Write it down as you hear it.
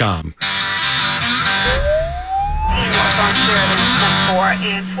ChicagoPoPo.com.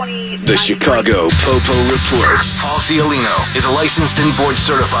 The Chicago PoPo Report. Paul Ciolino is a licensed and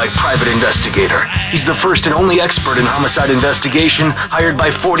board-certified private investigator. He's the first and only expert in homicide investigation, hired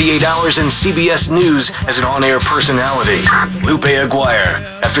by 48 Hours and CBS News as an on-air personality. Lupe Aguirre.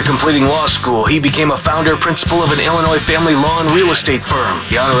 After completing law school, he became a founder principal of an Illinois family law and real estate firm.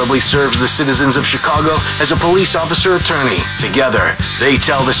 He honorably serves the citizens of Chicago as a police officer attorney. Together, they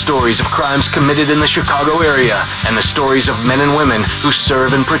tell the stories of crimes committed in the Chicago area and the stories of men and women who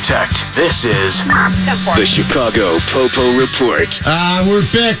serve and protect. This is the Chicago PoPo Report. We're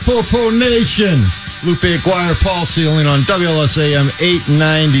back, PoPo Nation. Lupe Aguirre, Paul Ciolino on WLSAM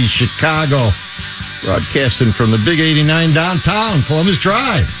 890 Chicago. Broadcasting from the Big 89 downtown, Columbus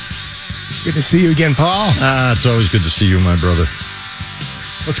Drive. Good to see you again, Paul. It's always good to see you, my brother.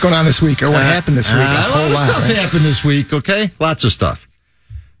 What's going on this week, or what happened this week? A lot of stuff happened this week, okay? Lots of stuff.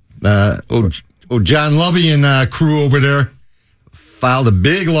 John Lovey and crew over there filed a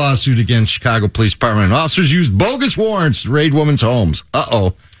big lawsuit against Chicago Police Department. Officers used bogus warrants to raid women's homes.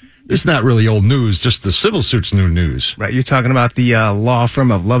 Uh-oh. This is not really old news, just the civil suit's new news. Right, you're talking about the law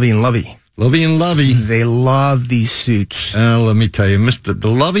firm of Lovey and Lovey. Lovey and Lovey. They love these suits. Let me tell you,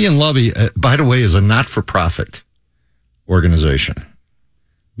 the Lovey and Lovey, by the way, is a not-for-profit organization.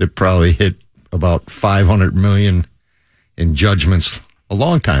 They probably hit about $500 million in judgments a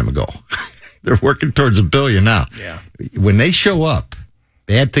long time ago. They're working towards $1 billion now. Yeah. When they show up,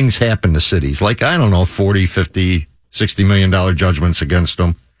 bad things happen to cities. Like, I don't know, 40, 50, $60 million judgments against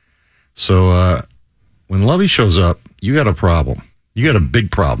them. So when Lovey shows up, you got a problem. You got a big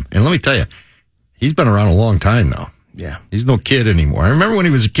problem. And let me tell you, he's been around a long time now. Yeah. He's no kid anymore. I remember when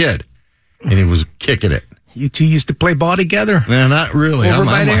he was a kid, and he was kicking it. You two used to play ball together? No, not really.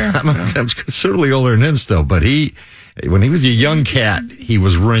 I'm considerably older than him still, but when he was a young cat, he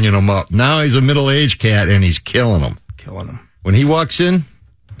was ringing them up. Now he's a middle-aged cat, and he's killing them. When he walks in,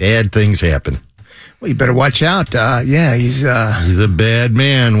 bad things happen. Well, you better watch out. He's a bad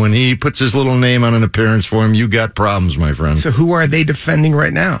man. When he puts his little name on an appearance form, you got problems, my friend. So who are they defending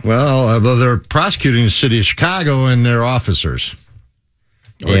right now? Well, they're prosecuting the city of Chicago and their officers.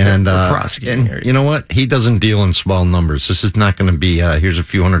 And you know what? He doesn't deal in small numbers. This is not going to be, here's a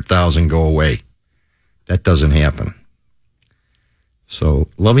few 100,000, go away. That doesn't happen. So,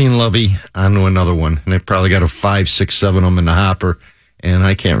 Lovey and Lovey, on to another one. And they probably got 5, 6, 7 of them in the hopper. And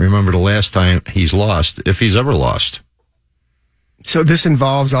I can't remember the last time he's lost, if he's ever lost. So this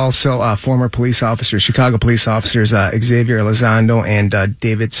involves also former police officers, Chicago police officers, Xavier Elizondo and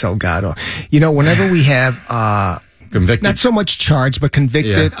David Salgado. You know, whenever we have convicted, not so much charged, but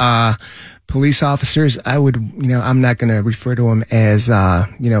convicted police officers, I'm not going to refer to them as,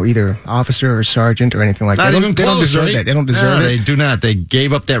 either officer or sergeant or anything like that. Not even close, they don't deserve right? that. They don't deserve it. They do not. They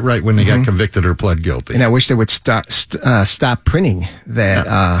gave up that right when they got convicted or pled guilty. And I wish they would stop printing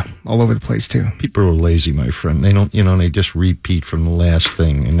that all over the place, too. People are lazy, my friend. They don't, they just repeat from the last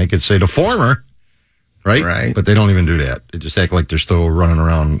thing. And they could say the former, right? Right. But they don't even do that. They just act like they're still running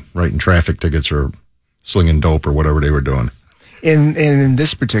around writing traffic tickets or slinging dope or whatever they were doing. In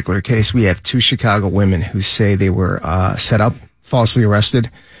this particular case, we have 2 Chicago women who say they were set up, falsely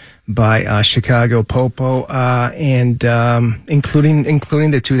arrested by Chicago PoPo, and including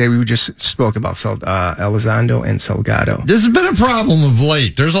the 2 that we just spoke about, Elizondo and Salgado. This has been a problem of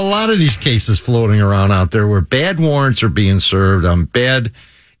late. There's a lot of these cases floating around out there where bad warrants are being served on bad,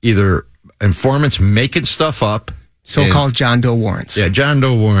 either informants making stuff up. So-called John Doe warrants. Yeah, John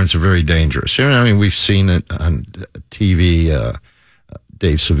Doe warrants are very dangerous. We've seen it on TV.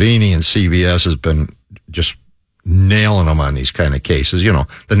 Dave Savini and CBS has been just nailing them on these kind of cases.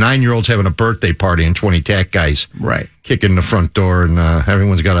 The 9-year-old's having a birthday party and 20 tack guys kick in the front door, and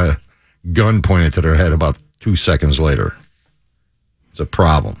everyone's got a gun pointed to their head about 2 seconds later. It's a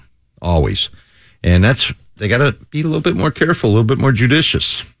problem, always. And they got to be a little bit more careful, a little bit more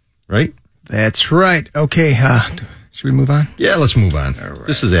judicious, right? That's right. Okay, should we move on? Yeah, let's move on. All right.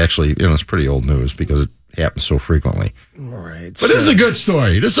 This is actually, it's pretty old news because it happens so frequently. All right. But this is a good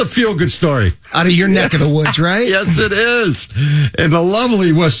story. This is a feel-good story. Out of your neck of the woods, right? Yes, it is. In the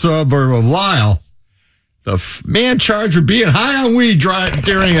lovely west suburb of Lisle, the man charged with being high on weed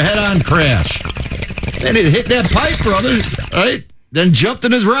during a head-on crash. Then he hit that pipe, brother, right? Then jumped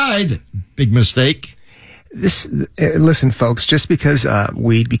in his ride. Big mistake. Listen, folks, just because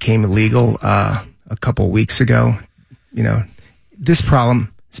weed became illegal a couple of weeks ago, this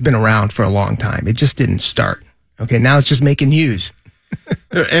problem has been around for a long time. It just didn't start. Okay, now it's just making news.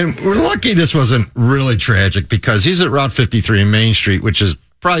 And we're lucky this wasn't really tragic because he's at Route 53 in Main Street, which is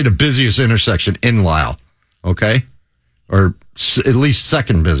probably the busiest intersection in Lisle. Okay? or at least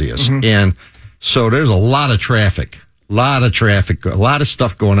second busiest. And so there's a lot of traffic, a lot of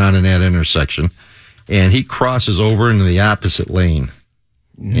stuff going on in that intersection. And he crosses over into the opposite lane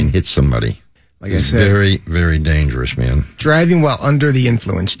and hits somebody. Like I said, very, very dangerous, man. Driving while under the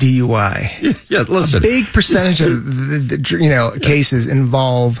influence, DUI. Yeah, listen. A big percentage of the cases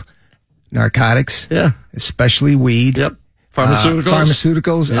involve narcotics. Yeah. Especially weed. Yep.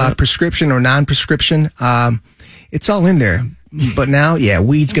 Pharmaceuticals. Prescription or non-prescription. It's all in there. But now,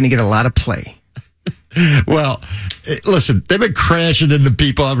 weed's going to get a lot of play. Well, listen, they've been crashing into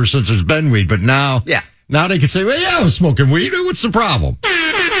people ever since there's been weed, but now they can say, well, yeah, I was smoking weed. What's the problem?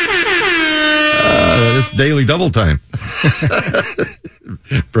 It's daily double time.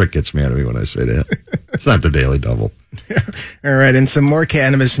 Brick gets mad at me when I say that. It's not the daily double. All right, and some more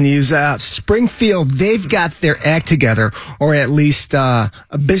cannabis news. Springfield, they've got their act together, or at least a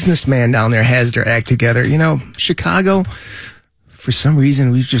businessman down there has their act together. Chicago, for some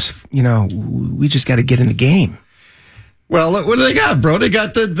reason, we just got to get in the game. Well, what do they got, bro? They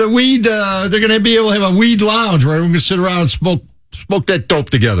got the weed. They're going to be able to have a weed lounge where everyone can sit around and smoke that dope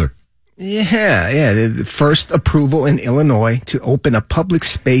together. Yeah. The first approval in Illinois to open a public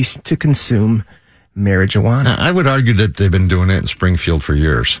space to consume marijuana. I would argue that they've been doing it in Springfield for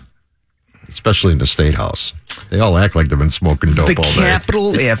years, especially in the State House. They all act like they've been smoking dope all day. The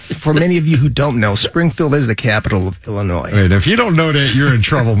capital, for many of you who don't know, Springfield is the capital of Illinois. Right, if you don't know that, you're in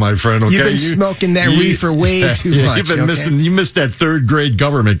trouble, my friend. Okay? You've been smoking that reefer way too much. You've been you missed that third grade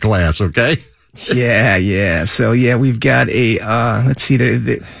government class, okay? Yeah. So, we've got a, let's see,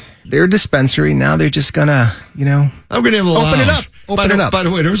 they're a dispensary. Now they're just going to, I'm going to have a lounge. Open it up. By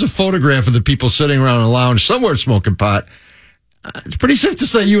the way, there was a photograph of the people sitting around a lounge somewhere smoking pot. It's pretty safe to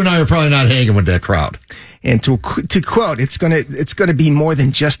say you and I are probably not hanging with that crowd. And to quote, it's gonna be more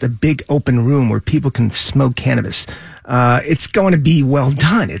than just a big open room where people can smoke cannabis. It's going to be well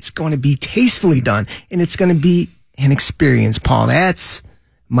done. It's going to be tastefully done, and it's going to be an experience, Paul. That's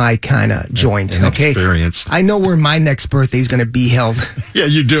my kind of joint. An okay, experience. I know where my next birthday is going to be held. Yeah,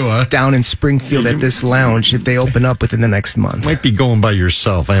 you do, huh? Down in Springfield at this lounge if they open up within the next month. Might be going by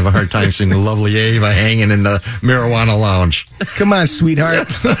yourself. I have a hard time seeing the lovely Ava hanging in the marijuana lounge. Come on, sweetheart.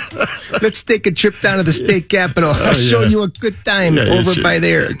 Let's take a trip down to the state capitol. I'll show you a good time over by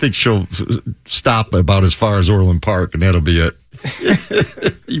there. I think she'll stop about as far as Orland Park, and that'll be it.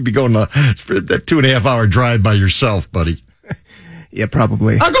 You'd be going that 2.5 hour drive by yourself, buddy. Yeah,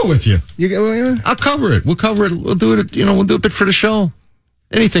 probably. I'll go with you. You go? I'll cover it. We'll cover it. We'll do it. We'll do a bit for the show.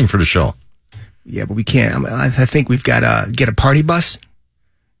 Anything for the show. Yeah, but we can't. I think we've got to get a party bus.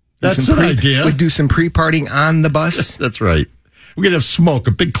 That's an idea. We'll do some pre-partying on the bus. That's right. We're going to have smoke,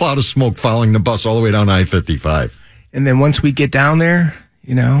 a big cloud of smoke following the bus all the way down I-55. And then once we get down there,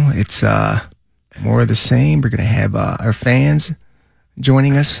 it's more of the same. We're going to have our fans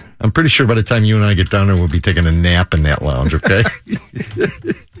joining us. I'm pretty sure by the time you and I get down there, we'll be taking a nap in that lounge, okay? You'll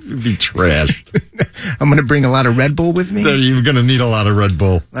be trashed. I'm going to bring a lot of Red Bull with me. You're going to need a lot of Red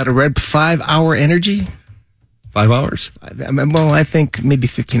Bull. A lot of 5-hour energy. 5 hours? Well, I think maybe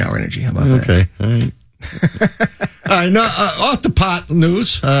 15-hour energy. How about that? Okay, all right. All right, now, off the pot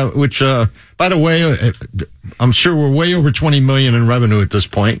news, which, by the way, I'm sure we're way over $20 million in revenue at this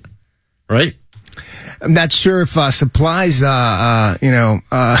point, right? I'm not sure if supplies, How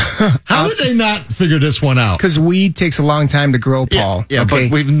did they not figure this one out? Because weed takes a long time to grow, Paul. Yeah, okay?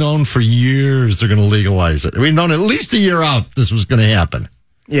 But we've known for years they're going to legalize it. We've known at least a year out this was going to happen.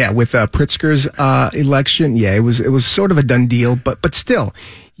 Yeah, with Pritzker's election, it was sort of a done deal, but still,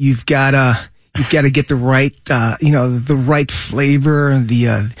 you've got to get the right the right flavor,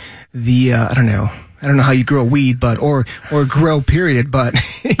 I don't know how you grow weed, or grow period, but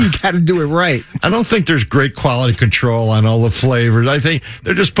you got to do it right. I don't think there's great quality control on all the flavors. I think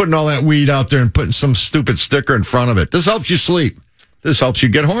they're just putting all that weed out there and putting some stupid sticker in front of it. This helps you sleep. This helps you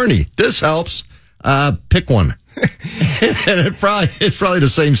get horny. This helps pick one. And it's probably the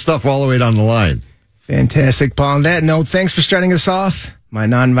same stuff all the way down the line. Fantastic, Paul. On that note, thanks for starting us off, my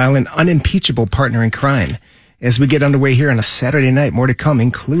nonviolent, unimpeachable partner in crime. As we get underway here on a Saturday night, more to come,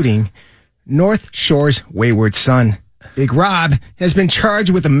 including North Shore's wayward son. Big Rob has been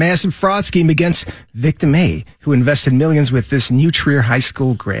charged with a massive fraud scheme against Victim A, who invested millions with this New Trier High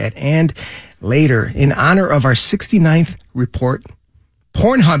School grad. And later, in honor of our 69th report,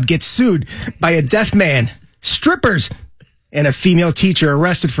 Pornhub gets sued by a deaf man, strippers, and a female teacher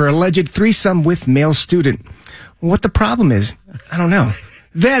arrested for alleged threesome with male student. What the problem is, I don't know.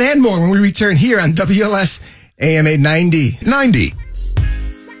 That and more when we return here on WLS AM 890.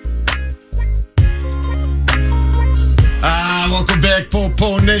 Welcome back,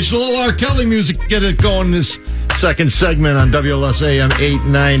 PoPo Nation. A little R. Kelly music to get it going this Second segment on WLSAM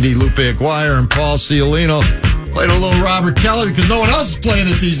 890. Lupe Aguirre and Paul Ciolino played a little Robert Kelly because no one else is playing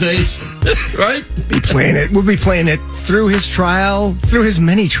it these days, right? We'll be playing it through his trial, through his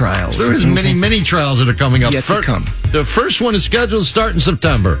many trials. Through his many trials that are coming up. Yet to come. The first one is scheduled to start in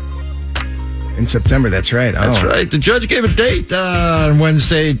September. In September, that's right. That's right. The judge gave a date on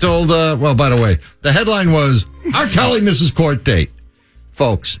Wednesday. Told, well, by the way, the headline was, R. Kelly misses court date.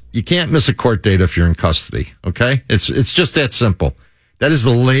 Folks, you can't miss a court date if you're in custody, okay? It's just that simple. That is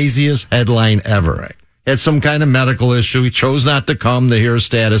the laziest headline ever. Right. Had some kind of medical issue. He chose not to come to hear a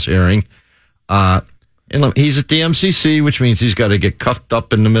status hearing. And look, he's at the MCC, which means he's got to get cuffed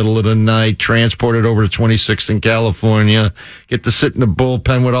up in the middle of the night, transported over to 26th in California, get to sit in the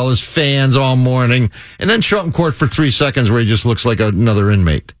bullpen with all his fans all morning, and then show up in court for 3 seconds where he just looks like another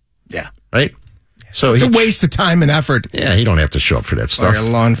inmate. Yeah. Right? So it's a waste of time and effort. Yeah, he don't have to show up for that stuff. Or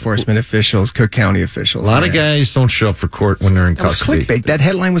law enforcement officials, Cook County officials. A lot of guys don't show up for court when they're in custody. That was clickbait. That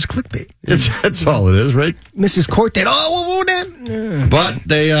headline was clickbait. That's all it is, right? Mrs. Court date. Oh, that. But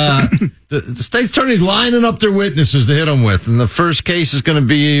they, the state's attorney's lining up their witnesses to hit him with. And the first case is going to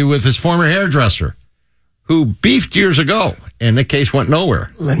be with his former hairdresser, who beefed years ago, and the case went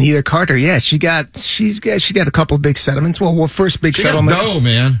nowhere. Lanita Carter, yeah, she got a couple of big settlements. Well, first big settlement. She got dough,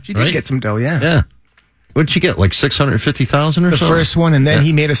 man. She did get some dough, yeah. Yeah. What did she get? Like $650,000 or something? The first one, and then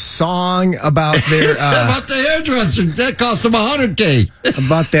he made a song about their about the hairdresser. That cost him $100K.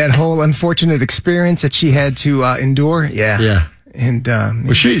 About that whole unfortunate experience that she had to endure. Yeah, yeah. And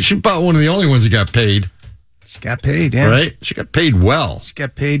well, she bought one of the only ones that got paid. She got paid, yeah. Right? She got paid well. She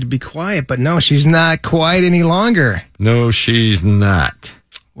got paid to be quiet, but no, she's not quiet any longer. No, she's not.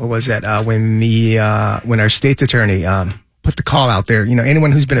 What was that? When our state's attorney put the call out there,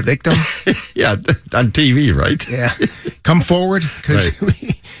 anyone who's been a victim. Yeah, on TV, right? Yeah. Come forward, because right.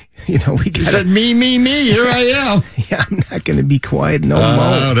 we got. Said me, here I am. Yeah, I'm not going to be quiet no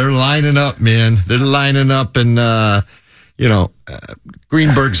more. They're lining up, man. They're lining up, and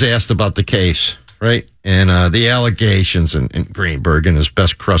Greenberg's asked about the case, right? And the allegations, and Greenberg, in his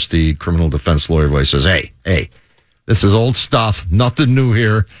best crusty criminal defense lawyer voice, says, hey, this is old stuff, nothing new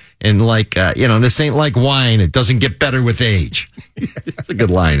here. And this ain't like wine. It doesn't get better with age. That's a good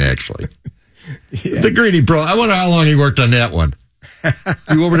line, actually. Yeah. The greedy bro. I wonder how long he worked on that one.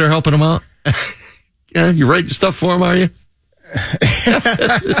 You over there helping him out? Yeah, you writing stuff for him, are you?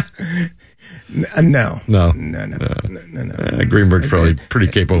 No. Greenberg's probably pretty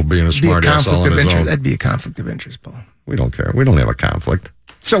capable of being a smart ass all on his own. That'd be a conflict of interest, Paul. We don't care. We don't have a conflict.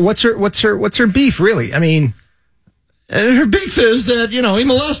 So what's her beef, really? I mean, her beef is that, he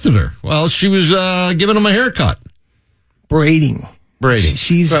molested her while she was giving him a haircut. Braiding.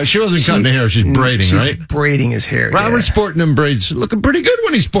 She wasn't cutting the hair. She's braiding, right? Braiding his hair. Robert's sporting them braids. Looking pretty good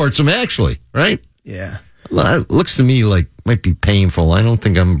when he sports them, actually, right? Yeah. Well, it looks to me like might be painful. I don't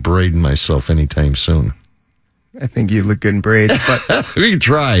think I'm braiding myself anytime soon. I think you look good in braids, but we can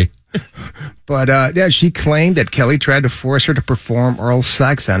try. But she claimed that Kelly tried to force her to perform oral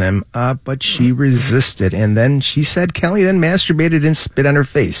sex on him, but she resisted. And then she said Kelly then masturbated and spit on her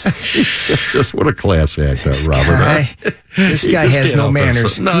face. Just what a class act, Robert. This guy has no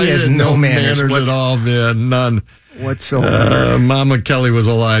manners. No, he has no manners at all, man. None whatsoever. Mama Kelly was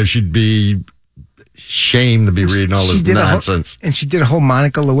alive, she'd be shamed to be reading all this nonsense. And she did a whole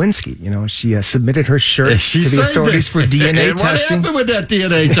Monica Lewinsky. She submitted her shirt to the authorities for DNA testing. What happened with that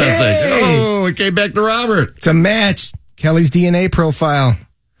DNA testing? Oh, it came back to Robert. It's a match. Kelly's DNA profile.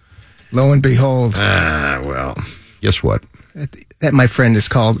 Lo and behold. Well, guess what? That, my friend, is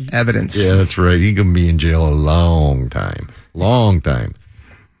called evidence. Yeah, that's right. He can be in jail a long time. Long time.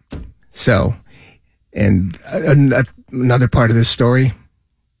 So, and another part of this story,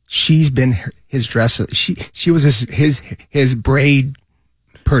 she's been his dresser. She was his braid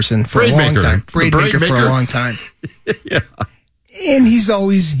person for a long time. Braid maker for a long time. Yeah. And he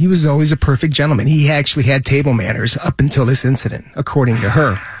was always a perfect gentleman. He actually had table manners up until this incident, according to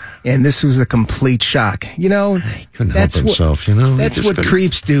her. And this was a complete shock. He couldn't help himself, That's what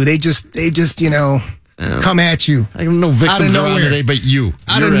creeps do. They just come at you. I have no victims around today but you.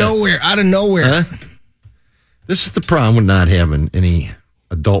 Out of nowhere. Huh? This is the problem with not having any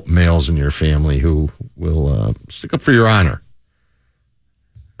adult males in your family who will stick up for your honor.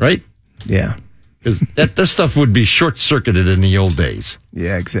 Right? Yeah. Because that stuff would be short-circuited in the old days.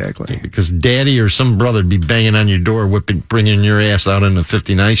 Yeah, exactly. Because daddy or some brother would be banging on your door, bringing your ass out into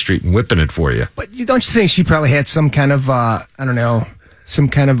 59th Street and whipping it for you. But don't you think she probably had some kind of,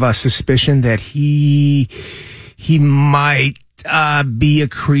 suspicion that he might be a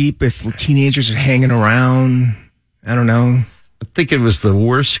creep if teenagers are hanging around? I don't know. I think it was the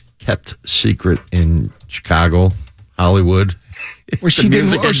worst kept secret in Chicago, Hollywood. Or she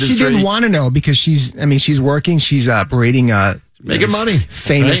didn't want to know because she's working. She's braiding making money,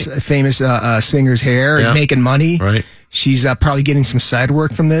 famous singer's hair and making money. Right. She's probably getting some side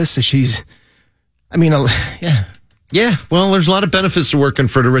work from this. So she's, yeah. Yeah, well, there's a lot of benefits to working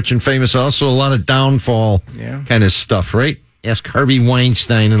for the rich and famous. Also, a lot of downfall kind of stuff, right? Ask Harvey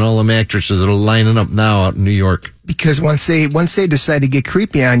Weinstein and all them actresses that are lining up now out in New York. Because once they decide to get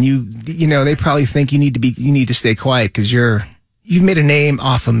creepy on you, they probably think you need to stay quiet because you've made a name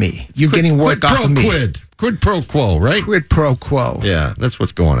off of me. You're getting work off of me. Quid pro quo, right? Quid pro quo. Yeah, that's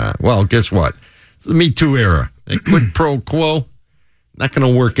what's going on. Well, guess what? It's the Me Too era. Quid pro quo, not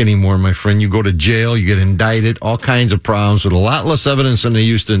going to work anymore, my friend. You go to jail, you get indicted, all kinds of problems with a lot less evidence than they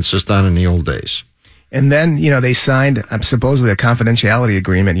used to insist on in the old days. And then, they signed supposedly a confidentiality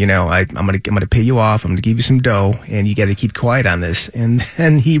agreement. I'm going to pay you off. I'm going to give you some dough and you got to keep quiet on this. And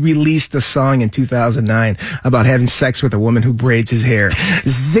then he released the song in 2009 about having sex with a woman who braids his hair.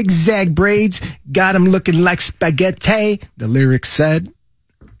 Zigzag braids, got him looking like spaghetti. The lyrics said,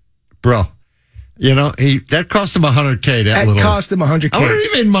 bro, that cost him $100K. That cost him $100K. I wonder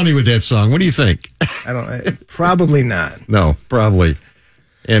if he made money with that song. What do you think? Probably not. No, probably.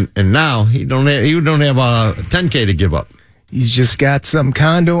 And now he don't have $10K to give up. He's just got some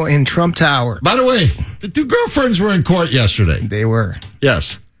condo in Trump Tower. By the way, the two girlfriends were in court yesterday. They were.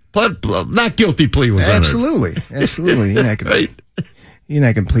 Yes. Not guilty plea was Absolutely. You're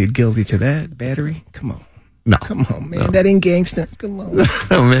not gonna plead guilty to that battery. Come on. No. Come on, man. No. That ain't gangster. Come on.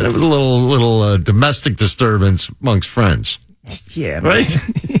 No, man. It was a little domestic disturbance amongst friends. Yeah, right.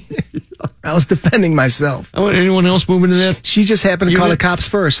 I was defending myself. Anyone else moving to that? She just happened to call the cops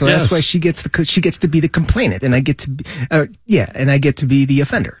first, so that's why she gets to be the complainant, and I get to be, the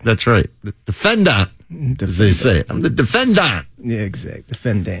offender. That's right, the defendant, as they say. I'm the defendant. Yeah, exactly,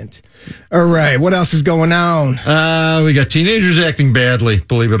 defendant. All right, what else is going on? We got teenagers acting badly.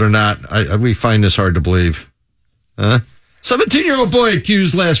 Believe it or not, we find this hard to believe. 17-year-old boy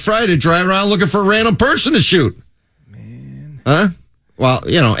accused last Friday driving around looking for a random person to shoot. Man. Huh? Well,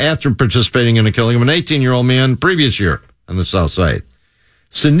 after participating in the killing of an 18-year-old man previous year on the south side.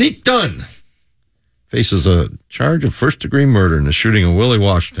 Sadiq Dunn faces a charge of first-degree murder in the shooting of Willie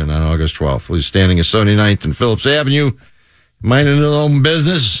Washington on August 12th. He was standing at 79th and Phillips Avenue, minding his own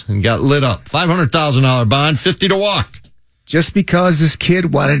business, and got lit up. $500,000 bond, $50 to walk. Just because this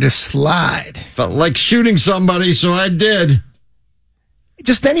kid wanted to slide. Felt like shooting somebody, so I did.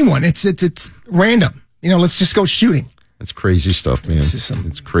 Just anyone. It's random. Let's just go shooting. That's crazy stuff, man.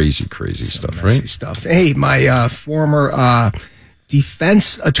 It's crazy stuff, right? Stuff. Hey, my former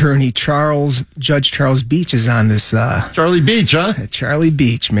defense attorney, Judge Charles Beach, is on this. Charlie Beach, huh? Charlie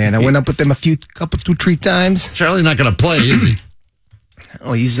Beach, man. I went up with him two, 3 times. Charlie's not going to play, is he?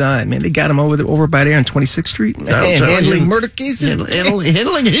 Oh, he's they got him over by there on 26th Street. Handling murder cases.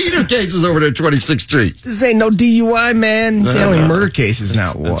 Handling heater cases over there at 26th Street. This ain't no DUI, man. He's handling murder cases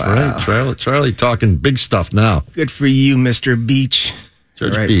now. Wow. That's right. Charlie talking big stuff now. Good for you, Mr. Beach.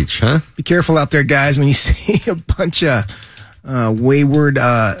 Judge Beach, huh? Be careful out there, guys, when you see a bunch of wayward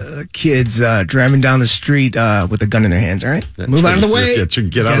kids driving down the street with a gun in their hands, all right? Move out of the way.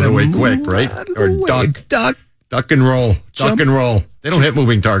 Get out of the way quick, right? Or duck and roll. Duck and roll. They don't hit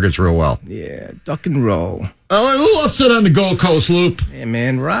moving targets real well. Yeah, duck and roll. Well, they're a little upset on the Gold Coast, Loop. Yeah,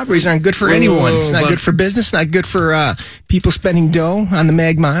 man, robberies aren't good for anyone. It's not good for business, not good for people spending dough on the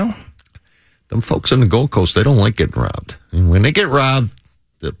Mag Mile. Them folks on the Gold Coast, they don't like getting robbed. And when they get robbed,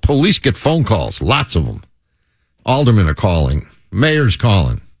 the police get phone calls, lots of them. Aldermen are calling. Mayor's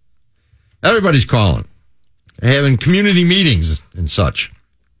calling. Everybody's calling. They're having community meetings and such.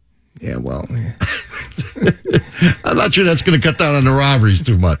 Yeah, well, yeah. I'm not sure that's going to cut down on the robberies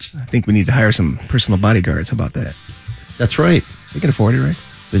too much. I think we need to hire some personal bodyguards. How about that? That's right. They can afford it, right?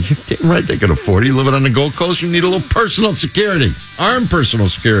 Right, they can afford it. You living on the Gold Coast, you need a little personal security. Armed personal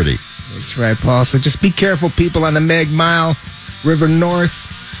security. That's right, Paul. So just be careful, people on the Mag Mile, River North,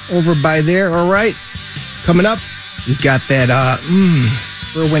 over by there, all right? Coming up, we've got that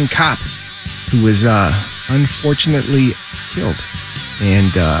Irwin cop who was unfortunately killed.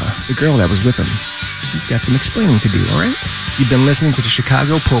 And the girl that was with him, she's got some explaining to do, all right? You've been listening to the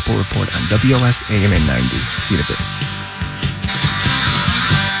Chicago PoPo Report on WLS AM 890. See you in a bit.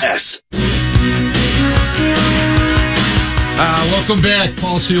 Welcome back.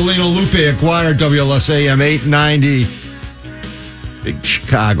 Paul Lupe acquired WLS AM 890. Big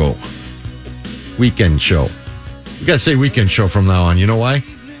Chicago weekend show. You got to say weekend show from now on. You know why?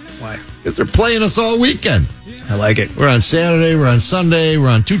 Why? Because they're playing us all weekend. I like it. We're on Saturday, we're on Sunday, we're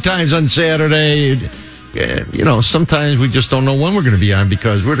on 2 times on Saturday. Sometimes we just don't know when we're going to be on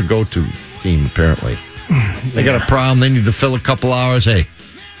because we're the go-to team, apparently. They got a problem. They need to fill a couple hours. Hey,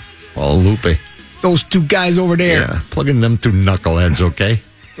 Paul Lupe. Those two guys over there. Yeah, plugging them two knuckleheads, okay?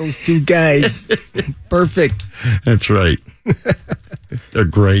 Those two guys. Perfect. That's right. They're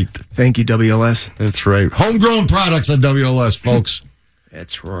great. Thank you, WLS. That's right. Homegrown products at WLS, folks.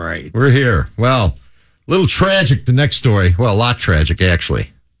 That's right. We're here. Well, a little tragic, the next story. Well, a lot tragic,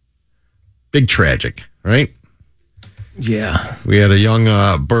 actually. Big tragic, right? Yeah. We had a young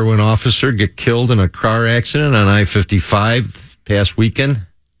Berwyn officer get killed in a car accident on I-55 past weekend.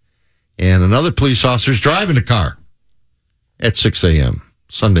 And another police officer's driving the car at 6 a.m.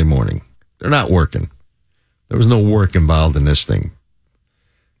 Sunday morning. They're not working. There was no work involved in this thing.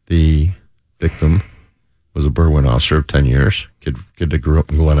 The victim was a Berwyn officer of 10 years. Kid that grew up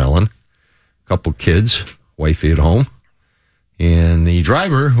in Glen Ellen. Couple kids, wifey at home. And the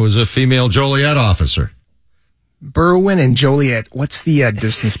driver was a female Joliet officer. Berwyn and Joliet, what's the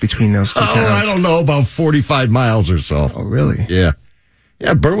distance between those two towns? I don't know, about 45 miles or so. Oh, really? Yeah.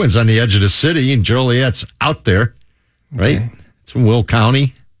 Yeah, Berwyn's on the edge of the city, and Joliet's out there, right? Okay. It's in Will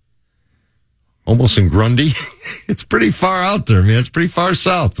County, almost in Grundy. It's pretty far out there, man. It's pretty far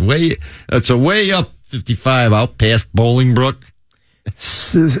south. It's a way up 55 out past Bolingbrook.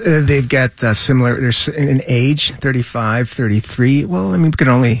 So, they've got similar in age, 35, 33. Well, I mean, we can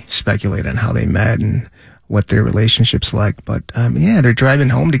only speculate on how they met and what their relationship's like. But, yeah, they're driving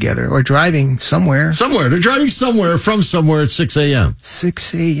home together or driving somewhere. They're driving from somewhere at 6 a.m.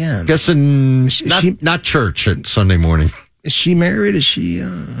 6 a.m. Guessing not church at Sunday morning. Is she married? Is she,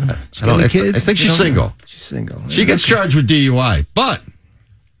 she got any kids? I think she's single. Know. She's single. She gets charged with DUI, but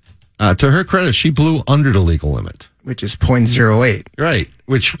to her credit, she blew under the legal limit. Which is 0.08. Right.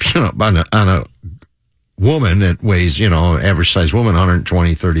 Which, on a woman that weighs, average size woman,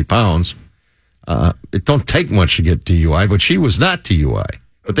 120, 30 pounds, it don't take much to get DUI, but she was not DUI.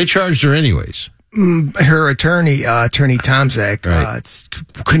 But they charged her anyways. Her attorney, Attorney Tomzak,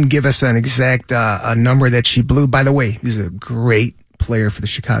 right. Couldn't give us an exact number that she blew. By the way, he's a great player for the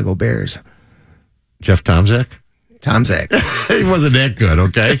Chicago Bears. Jeff Tomzak? Tomzak. He wasn't that good,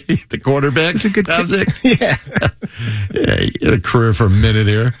 okay? The quarterback? He's a good Tomzak? Yeah. Yeah, he had a career for a minute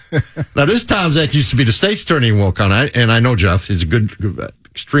here. Now, this Tomzak used to be the state's attorney in Will County, and I know Jeff. He's a good,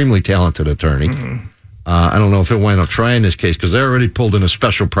 extremely talented attorney. Mm-hmm. I don't know if he'll wind up trying this case because they already pulled in a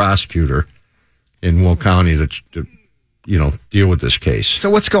special prosecutor in Will County to deal with this case.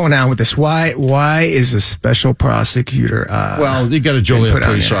 So what's going on with this? Why is a special prosecutor? Well, you got a Joliet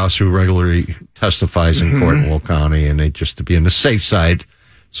police officer who regularly testifies in court in Will County, and they just to be on the safe side,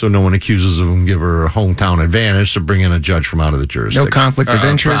 so no one accuses them, give her a hometown advantage to bring in a judge from out of the jurisdiction. No conflict of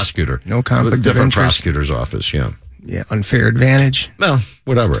interest. Prosecutor. No conflict of interest. Different prosecutor's office. Yeah. Yeah. Unfair advantage. Well,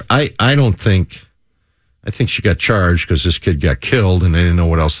 whatever. I think she got charged because this kid got killed and they didn't know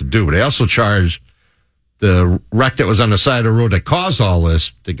what else to do. But they also charged the wreck that was on the side of the road that caused all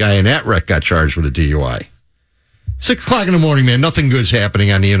this. The guy in that wreck got charged with a DUI. 6 o'clock in the morning, man. Nothing good's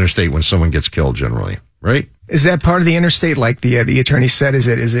happening on the interstate when someone gets killed. Generally, right? Is that part of the interstate? Like the attorney said, is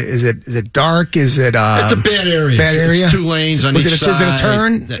it dark? Is it? It's a bad area. Bad area. It's 2 lanes on each side. Is it a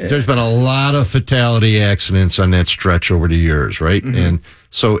turn? There's been a lot of fatality accidents on that stretch over the years, right? Mm-hmm. And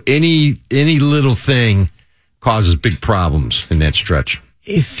so any little thing causes big problems in that stretch.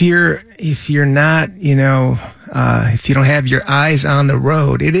 If you're not, if you don't have your eyes on the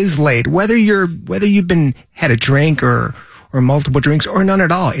road, it is late. Whether you've had a drink or multiple drinks or none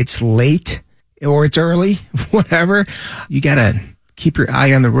at all, it's late or it's early, whatever. You gotta keep your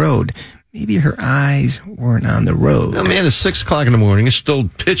eye on the road. Maybe her eyes weren't on the road. Oh, man, it's 6 o'clock in the morning. It's still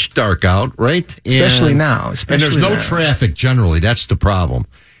pitch dark out, right? Especially now. And there's no traffic generally. That's the problem.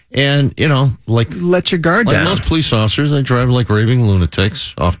 And, let your guard down. Most police officers, they drive like raving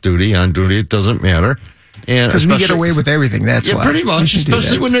lunatics, off duty, on duty, it doesn't matter. Because we get away with everything, that's why. Yeah, pretty much,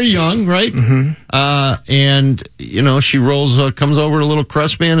 especially when they're young, right? Mm-hmm. And, she comes over to Little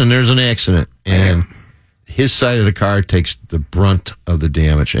Crestman, and there's an accident. And his side of the car takes the brunt of the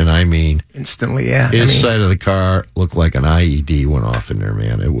damage. And I mean... instantly, yeah. His side of the car looked like an IED went off in there,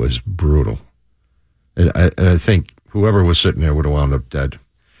 man. It was brutal. I think whoever was sitting there would have wound up dead.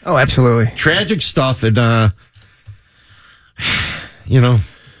 Oh, absolutely. Tragic stuff. And,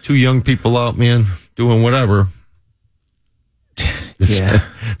 2 young people out, man, doing whatever.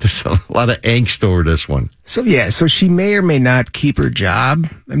 There's a lot of angst over this one. So she may or may not keep her job.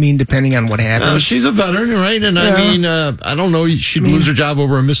 I mean, depending on what happens. She's a veteran, right? And I don't know, she'd lose her job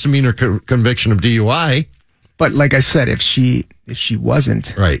over a misdemeanor conviction of DUI. But like I said, if she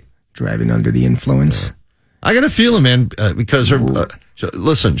wasn't driving under the influence. I got a feeling, man, because her...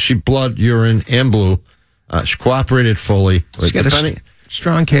 listen, she blood, urine, and blew. She cooperated fully.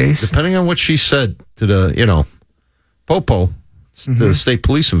 strong case. Depending on what she said to the, PoPo, the state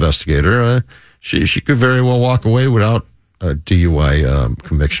police investigator, she could very well walk away without a DUI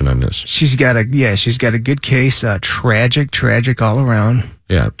conviction on this. She's got a good case. Tragic all around.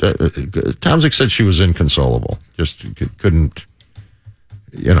 Yeah, Tomzik said she was inconsolable. Just couldn't,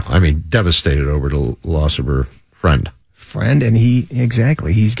 devastated over the loss of her friend. And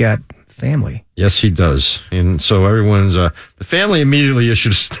he's got family. Yes, he does. And so everyone's, the family immediately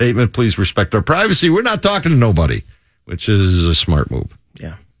issued a statement, please respect our privacy. We're not talking to nobody, which is a smart move.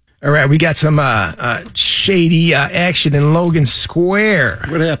 Yeah. All right, we got some shady action in Logan Square.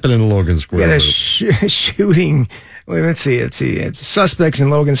 What happened in Logan Square? We got a shooting. Wait, let's see. It's suspects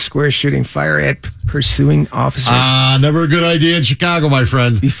in Logan Square shooting fire at pursuing officers. Never a good idea in Chicago, my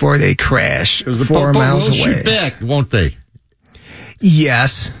friend. Before they crash 4 PoPo miles will away. Shoot back, won't they?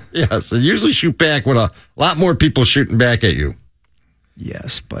 Yes. Yes, they usually shoot back with a lot more people shooting back at you.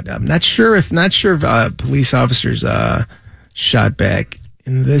 Yes, but I'm not sure if police officers shot back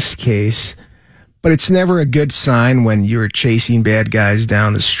in this case. But it's never a good sign when you're chasing bad guys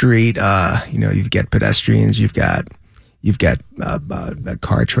down the street. You've got pedestrians, you've got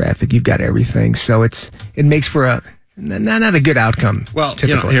car traffic, you've got everything. So it makes for a not a good outcome. Well,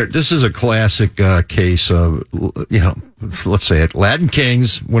 typically. this is a classic case of, let's say it, Latin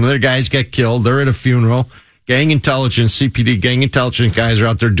Kings. One of their guys got killed. They're at a funeral. Gang intelligence, CPD, gang intelligence guys are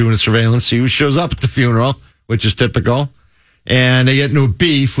out there doing a surveillance. See who shows up at the funeral, which is typical. And they get into a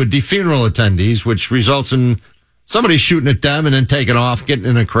beef with the funeral attendees, which results in somebody shooting at them and then taking off, getting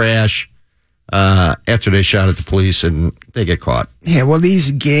in a crash after they shot at the police, and they get caught. Yeah, well,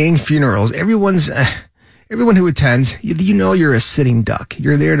 these gang funerals, everyone who attends, you're a sitting duck.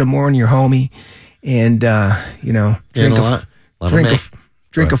 You're there to mourn your homie, and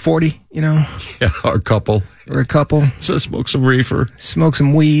drink a 40, Yeah, or a couple. So smoke some reefer. Smoke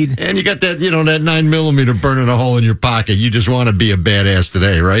some weed. And you got that, that 9mm burning a hole in your pocket. You just want to be a badass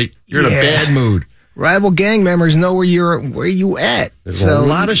today, right? You're in a bad mood. Rival gang members know where you at. There's a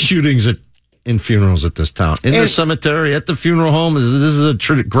lot of shootings in funerals at this town. In the cemetery, at the funeral home. This is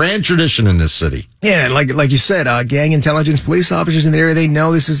a grand tradition in this city. Yeah, like you said, gang intelligence police officers in the area, they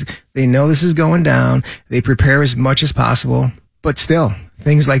know this is going down. They prepare as much as possible. But still,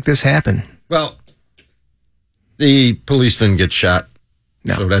 things like this happen. Well, the police didn't get shot,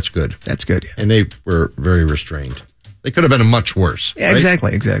 so that's good. That's good. Yeah. And they were very restrained. They could have been much worse. Yeah, right?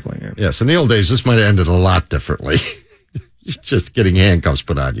 exactly. Yeah. Yes, in the old days, this might have ended a lot differently. Just getting handcuffs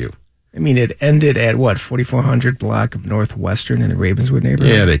put on you. I mean, it ended at 4400 block of Northwestern in the Ravenswood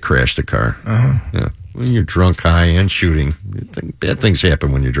neighborhood? Yeah, they crashed a car. Uh-huh. Yeah. When you're drunk, high, and shooting, bad things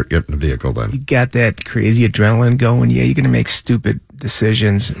happen when you get in the vehicle then. You got that crazy adrenaline going. Yeah, you're going to make stupid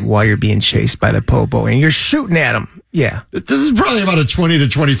decisions while you're being chased by the PoPo, and you're shooting at them. Yeah. This is probably about a 20 to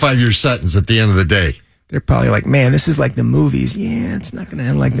 25-year sentence at the end of the day. They're probably like, man, this is like the movies. Yeah, it's not going to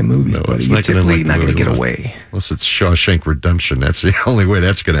end like the movies, buddy. You're typically not going to get away. Unless it's Shawshank Redemption. That's the only way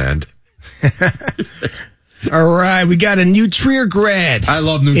that's going to end. All right, we got a New Trier grad. I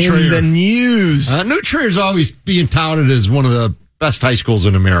love New Trier. In the news. New Trier is always being touted as one of the best high schools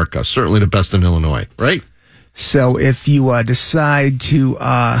in America. Certainly the best in Illinois, right? So if you decide to,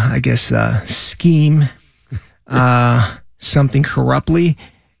 scheme something corruptly,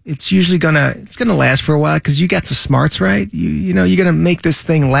 it's usually gonna last for a while because you got the smarts, right? You're gonna make this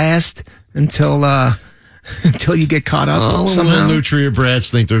thing last until you get caught up somehow. New Trier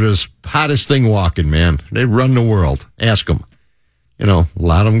brats think they're the hottest thing walking, man. They run the world. Ask them. A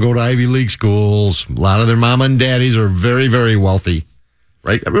lot of them go to Ivy League schools. A lot of their mama and daddies are very, very wealthy,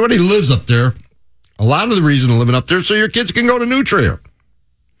 right? Everybody lives up there. A lot of the reason of living up there is so your kids can go to New Trier.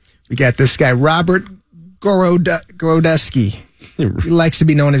 We got this guy, Robert Gorodetsky. He likes to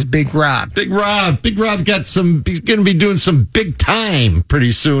be known as Big Rob. Big Rob he's going to be doing some big time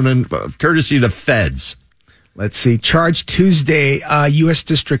pretty soon, and courtesy of the feds. Let's see. Charged Tuesday, U.S.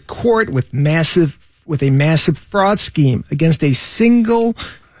 District Court with a massive fraud scheme against a single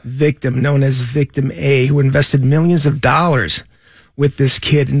victim known as Victim A, who invested millions of dollars with this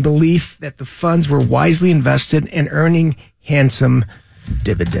kid in belief that the funds were wisely invested and earning handsome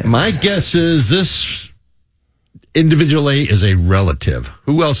dividends. My guess is this individual A is a relative.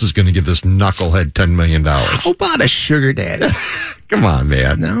 Who else is going to give this knucklehead $10 million? How about a sugar daddy? Come on,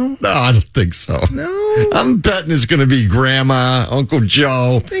 man. No, I don't think so. No. I'm betting it's going to be Grandma, Uncle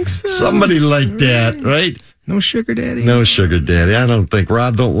Joe. I think so. Somebody like that, right? No sugar daddy? No sugar daddy. I don't think.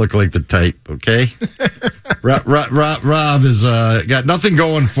 Rob don't look like the type, okay? Rob has got nothing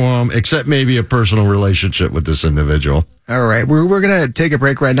going for him except maybe a personal relationship with this individual. All right. We're going to take a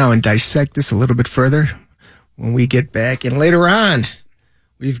break right now and dissect this a little bit further when we get back. And later on,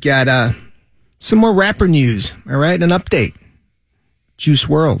 we've got some more rapper news, all right? An update. Juice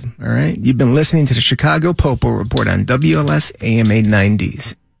WRLD, all right? You've been listening to the Chicago PoPo Report on WLS AM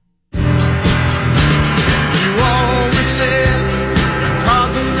 890s.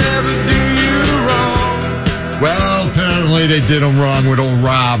 Well, apparently they did him wrong with old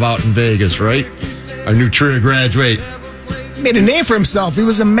Rob out in Vegas, right? Our new Tria graduate. He made a name for himself. He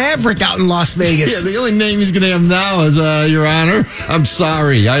was a maverick out in Las Vegas. Yeah, the only name he's going to have now is, Your Honor, I'm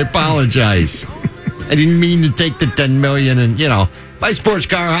sorry. I apologize. I didn't mean to take the $10 million and, buy sports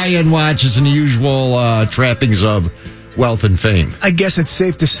car, high-end watches, and the usual trappings of wealth and fame. I guess it's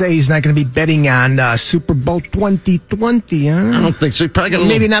safe to say he's not going to be betting on Super Bowl 2020, huh? I don't think so. He probably got a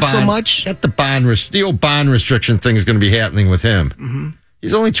Maybe little not so bond. much. Got the old bond restriction thing is going to be happening with him. Mm-hmm.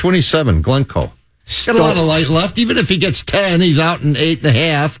 He's only 27, Glencoe. Got a lot of light left. Even if he gets 10, he's out in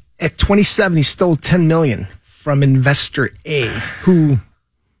 8.5. At 27, he stole $10 million from investor A, who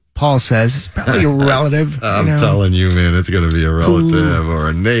Paul says is probably a relative. I'm telling you, man, it's going to be a relative or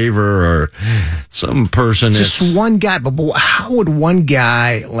a neighbor or some person. Just one guy. But how would one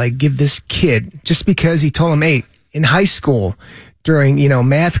guy give this kid just because he told him, hey, in high school during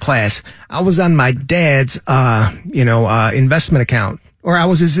math class, I was on my dad's investment account, or I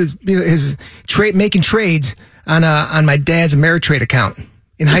was his trade making trades on my dad's Ameritrade account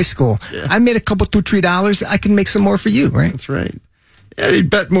in high school. Yeah. I made a couple $2-3. I can make some more for you, right? That's right. Yeah, he'd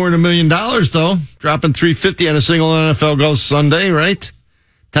bet more than $1 million, though. Dropping $350 on a single NFL goes Sunday, right?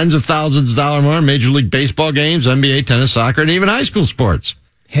 Tens of thousands of dollars more in Major League Baseball games, NBA, tennis, soccer, and even high school sports.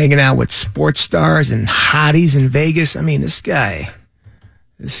 Hanging out with sports stars and hotties in Vegas. I mean, this guy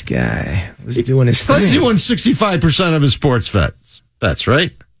was doing his thing. He won 65% of his sports bets,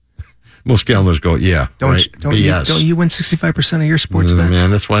 right? Most gamblers go, yeah. Don't you win 65% of your sports bets?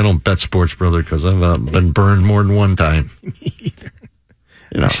 Man, that's why I don't bet sports, brother, because I've been burned more than one time. Me either.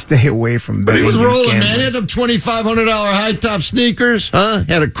 Stay away from betting. But he was rolling, gambling. man. He had them $2,500 high top sneakers, huh?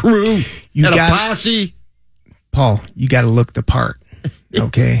 Had a crew, a posse. Paul, you got to look the part,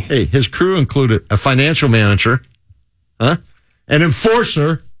 okay? Hey, his crew included a financial manager, an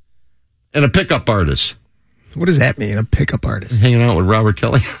enforcer, and a pickup artist. What does that mean, a pickup artist? Hanging out with Robert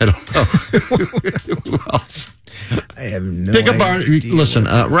Kelly? I don't know. Who else? I have no Pickup idea. Listen,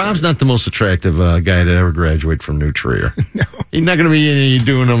 Rob's not the most attractive guy to ever graduate from New Trier. No. He's not going to be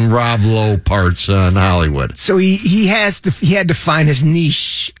doing them Rob Lowe parts in Hollywood. So he had to find his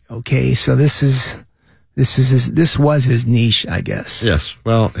niche. Okay, so this was his niche, I guess. Yes.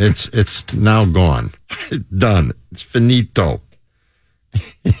 Well, it's now gone. Done. It's finito.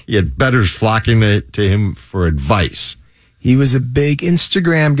 He had bettors flocking to him for advice. He was a big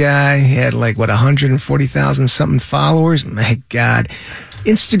Instagram guy. He had 140,000 something followers. My God,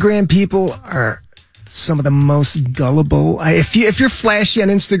 Instagram people are some of the most gullible. If you're flashy on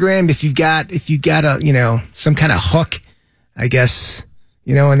Instagram, if you got a some kind of hook, I guess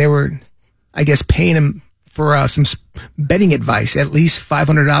and they were, I guess, paying him for some betting advice, at least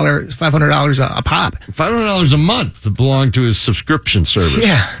 $500 a pop. $500 a month to belong to his subscription service.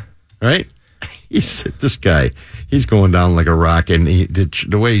 Yeah. Right? This guy, he's going down like a rock, and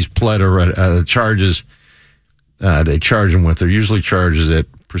the way he's pled the charges they charge him with, they're usually charges that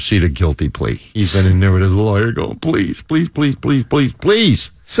precede a guilty plea. He's been in there with his lawyer going, please, please, please, please, please,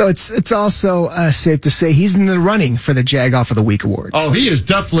 please. So it's also safe to say he's in the running for the Jag Off of the Week award. Oh, he is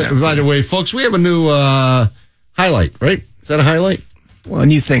definitely. By the way, folks, we have a new highlight, right? Is that a highlight? Well, a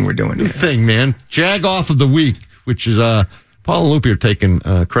new thing we're doing. New thing, man. Jag Off of the Week, which is Paul Lupe are taking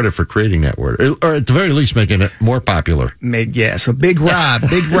credit for creating that word, or at the very least making it more popular. So Big Rob.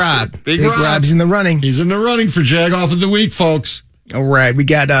 Big Rob's in the running. He's in the running for Jag Off of the Week, folks. All right, we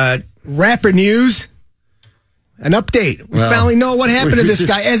got rapper news. An update. We finally know what happened to this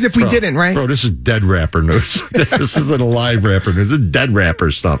guy, as if we didn't, right? Bro, this is dead rapper news. This isn't a live rapper news. This is dead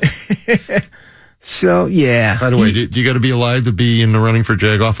rapper stuff. So, yeah. By the way, do you got to be alive to be in the running for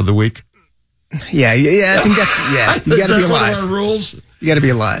Jag Off of the Week? Yeah, I think that's, you got to be alive. One of our rules? You got to be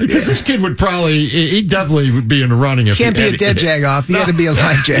alive. Because this kid would he definitely would be in the running. If Can't be a dead Jag Off. You got to be a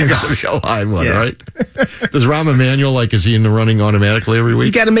live Jag Off. You got to be a live one, right? Does Rahm Emanuel, is he in the running automatically every week?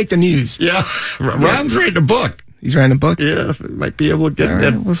 You got to make the news. Yeah. Rahm's writing a book. He's writing a book? Yeah, might be able to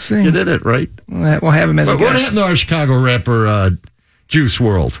get we'll see. Get in it, right? We'll have him as a guest. What happened to our Chicago rapper, Juice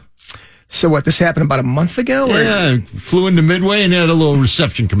WRLD? So what, this happened about a month ago? Yeah, flew into Midway and had a little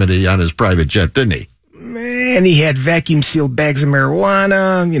reception committee on his private jet, didn't he? Man, he had vacuum-sealed bags of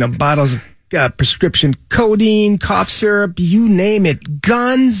marijuana, bottles of prescription codeine, cough syrup, you name it,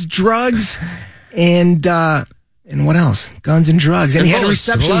 guns, drugs, and And what else? Guns and drugs. And he had a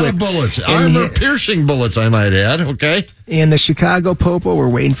reception a lot with of bullets. Armor-piercing bullets, I might add, okay? And the Chicago PoPo were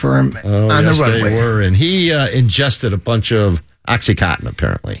waiting for him on the runway. They were. And he ingested a bunch of Oxycontin,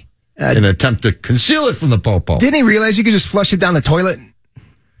 apparently, in an attempt to conceal it from the PoPo. Didn't he realize you could just flush it down the toilet?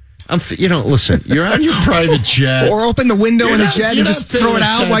 Listen, you're on your private jet. Or open the window in the jet and just throw it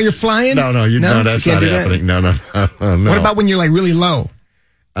out while you're flying? No, that's not happening. No. What about when you're like really low?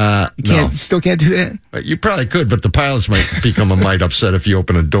 You still can't do that? You probably could, but the pilots might become upset if you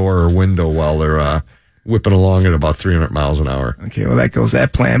open a door or window while they're whipping along at about 300 miles an hour. Okay, well, that goes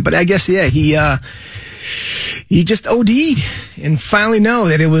that plan. But I guess, he just OD'd and finally know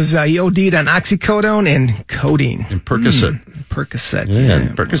that it was, he OD'd on oxycodone and codeine. And Percocet. Percocet.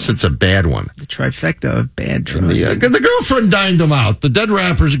 Yeah, Percocet's a bad one. The trifecta of bad drugs. The girlfriend dined him out. The dead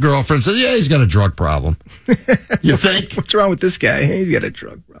rapper's girlfriend says, yeah, he's got a drug problem. You think? What's wrong with this guy? He's got a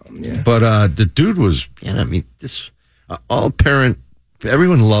drug problem, yeah. But the dude was, all-parent,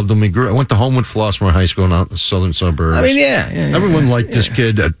 everyone loved him. I went to Homewood Flossmoor High School out in the southern suburbs. I mean, yeah. Everyone liked this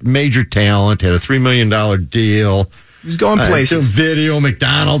kid, a major talent, had a $3 million deal. He's going places. Video,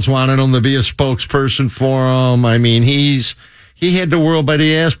 McDonald's wanted him to be a spokesperson for him. I mean, he had the world by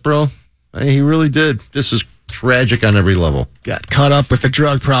the ass, bro. He really did. This is tragic on every level. Got caught up with the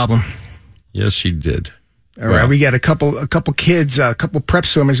drug problem. Yes, he did. All right, we got a couple kids, a couple prep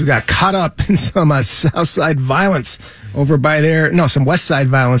swimmers who got caught up in some South Side violence over by some West Side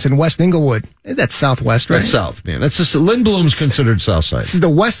violence in West Inglewood. Is that Southwest, right? That's South, man. That's just Lindblom's considered South Side. This is the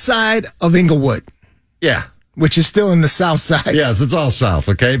West Side of Inglewood. Yeah. Which is still in the South Side. Yes, it's all South,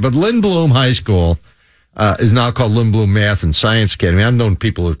 okay? But Lindblom High School is now called Lindblom Math and Science Academy. I've known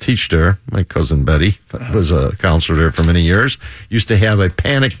people who teach there. My cousin Betty was a counselor there for many years. Used to have a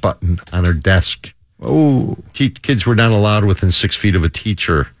panic button on her desk. Oh. Kids were not allowed within 6 feet of a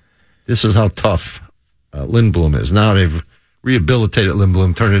teacher. This is how tough Lindblom is. Now they've rehabilitated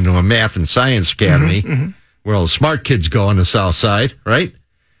Lindblom, turned it into a math and science academy where all the smart kids go on the South Side, right?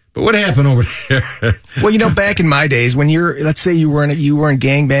 But what happened over there? Well, back in my days, when let's say you weren't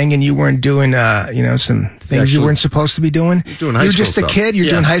gangbanging, you weren't doing, some things you weren't supposed to be doing. You're just a kid. You're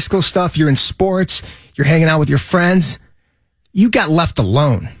doing high school stuff. You're in sports. You're hanging out with your friends. You got left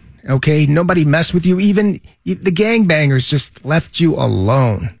alone. Okay, nobody messed with you. Even the gangbangers just left you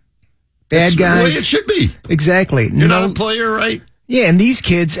alone. Bad guys. The way it should be. Exactly. You're not a player, right? Yeah, and these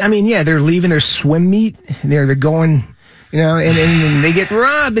kids, they're leaving their swim meet. They're going. And they get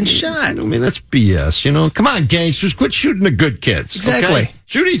robbed and shot. That's BS. Come on, gangsters, quit shooting the good kids. Exactly. Okay?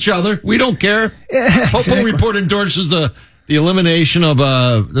 Shoot each other. We don't care. Yeah, exactly. PoPo report endorses the elimination of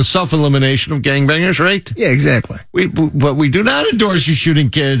the self-elimination of gangbangers, right? Yeah, exactly. But we do not endorse you shooting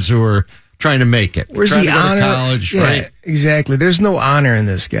kids who are trying to make it. Where's trying the to go honor? To college, yeah, right? Exactly. There's no honor in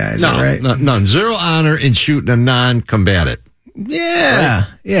this, guys. No, right? None. Zero honor in shooting a non-combatant. Yeah. Right?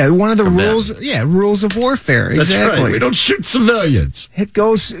 Yeah. One of the rules of warfare. That's Exactly. right. We don't shoot civilians. It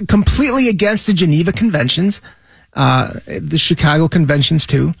goes completely against the Geneva Conventions, the Chicago Conventions,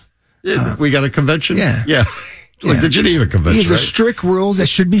 too. We got a convention? Yeah. Yeah. Like the Geneva Convention, These are strict rules that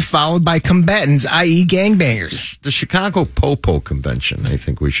should be followed by combatants, i.e. gangbangers. The Chicago PoPo Convention, I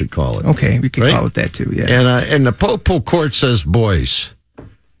think we should call it. Okay, we could call it that, too, yeah. And the PoPo court says, boys,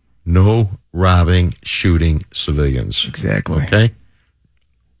 no robbing, shooting civilians. Exactly. Okay?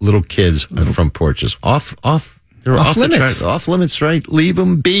 Little kids on front porches. They're off limits. Off limits, right? Leave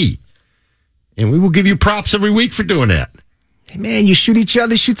them be. And we will give you props every week for doing that. Hey, man, you shoot each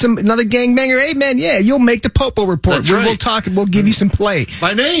other, shoot another gangbanger. Hey, man, yeah, you'll make the PoPo report. That's right. We'll talk and we'll give you some play.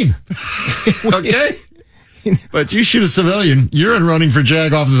 By name. Okay? But you shoot a civilian, you're in running for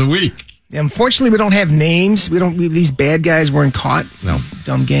Jag Off of the Week. Unfortunately, we don't have names. These bad guys weren't caught. No. These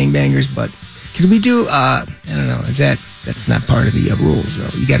dumb gangbangers. But could we do? I don't know. That's not part of the rules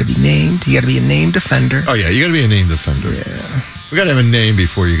though? You got to be named. You got to be a named offender. Oh yeah, you got to be a named offender. Yeah. We got to have a name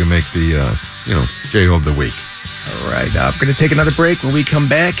before you can make the Jag of the Week. All right. We're going to take another break. When we come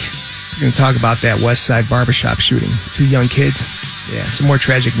back, we're going to talk about that West Side barbershop shooting. 2 young kids. Yeah, some more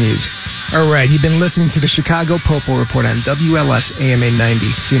tragic news. All right. You've been listening to the Chicago PoPo Report on WLS AMA 90.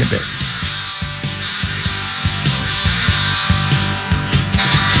 See you in a bit.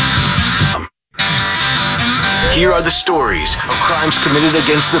 Here are the stories of crimes committed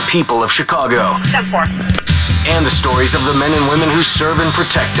against the people of Chicago. And the stories of the men and women who serve and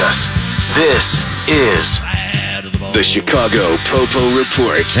protect us. This is the Chicago PoPo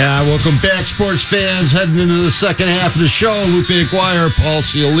Report. Yeah, welcome back, sports fans. Heading into the second half of the show. Lupe Aguirre, Paul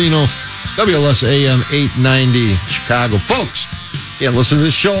Ciolino, WLS AM 890, Chicago. Folks, can't listen to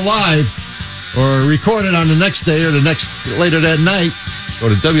this show live or record it on the next day or later that night. Go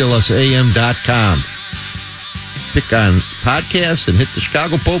to WLSAM.com. pick on podcasts and hit the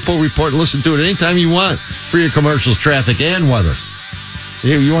Chicago PoPo report and listen to it anytime you want. Free of commercials, traffic, and weather.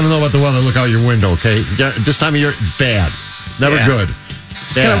 You want to know about the weather, look out your window, okay? This time of year, it's bad. Never good.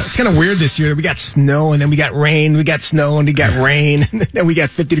 It's kind of weird this year. We got snow, and then we got rain. We got snow, and we got rain. And then we got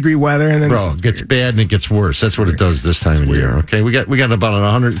 50-degree weather. And then Bro, it gets bad and it gets worse. That's what it does this time of year, okay? We got about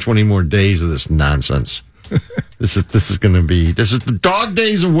 120 more days of this nonsense. This is the dog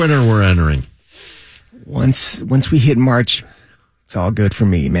days of winter we're entering. Once we hit March, it's all good for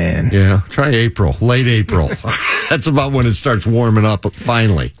me, man. Yeah, try April, late April. That's about when it starts warming up,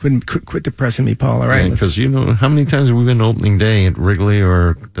 finally. Quit depressing me, Paul, all right? Because you know, how many times have we been opening day at Wrigley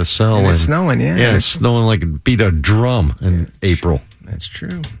or the Cell? And it's snowing, yeah. Yeah, it's snowing like it beat a drum in April. That's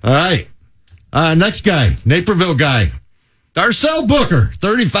true. All right. Next guy, Naperville guy. Darcel Booker,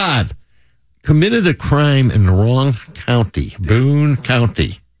 35. Committed a crime in the wrong county, Boone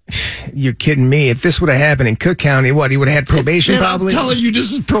County. You're kidding me. If this would have happened in Cook County, what, he would have had probation probably? I'm telling you,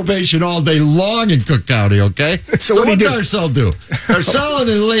 this is probation all day long in Cook County, okay? So what did Darcel do? Darcel and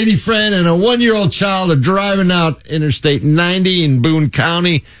a lady friend and a 1-year-old child are driving out Interstate 90 in Boone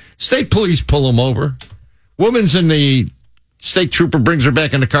County. State police pull them over. Woman's in the state trooper brings her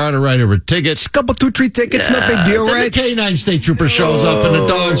back in the car to write her a ticket. Couple, 2-3 tickets, no big deal, then right? The K9 state trooper shows up and the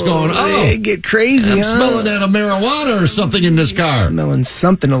dog's going, They get crazy, I'm smelling that of marijuana or something in this car. Smelling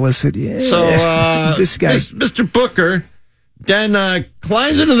something illicit, yeah. So, this guy, Mr. Booker then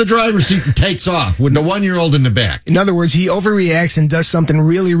climbs into the driver's seat and takes off with the 1-year-old in the back. in other words, he overreacts and does something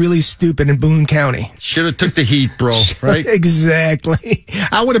really, really stupid in Boone County. Should have took the heat, bro, right? Exactly.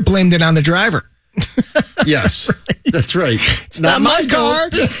 I would have blamed it on the driver. Yes, that's right. It's not my car.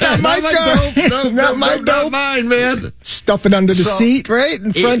 It's not my car. No, not mine, man. Stuff it under the seat, right?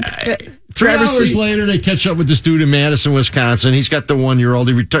 In front. 3 hours later, they catch up with this dude in Madison, Wisconsin. He's got the 1-year-old.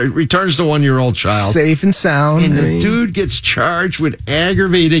 He returns the 1-year-old child. Safe and sound. And the dude gets charged with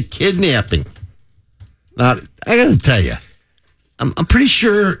aggravated kidnapping. Now, I got to tell you, I'm pretty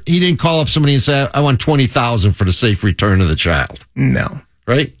sure he didn't call up somebody and say, I want $20,000 for the safe return of the child. No.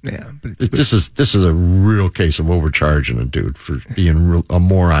 Right? Yeah. But this is a real case of overcharging a dude for being a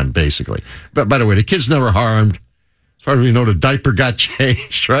moron, basically. But by the way, the kid's never harmed. As far as we know, the diaper got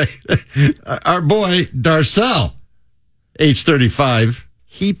changed, right? Our boy, Darcel, age 35,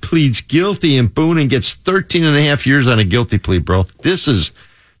 he pleads guilty in Boone and gets 13 and a half years on a guilty plea, bro. This is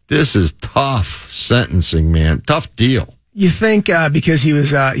tough sentencing, man. Tough deal. you think because he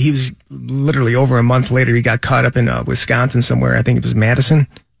was literally over a month later, he got caught up in Wisconsin somewhere. I think it was Madison.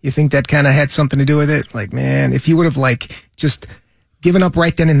 You think that kind of had something to do with it? Like, man, if he would have like just given up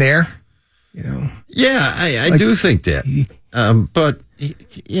right then and there, you know? Yeah, I do think that. But he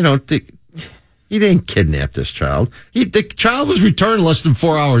didn't kidnap this child. The child was returned less than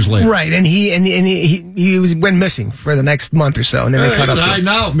 4 hours later. Right, and he went missing for the next month or so, and then they cut up. Hiding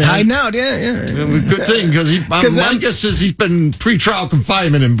out, man. Hiding out, yeah. Good thing, because my guess is he's been pre-trial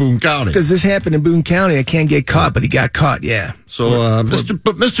confinement in Boone County. Because this happened in Boone County, I can't get caught, but he got caught. Yeah. So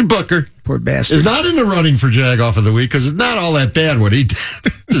Mr. Booker, poor bastard, is not in the running for Jag-Off of the Week because it's not all that bad what he did.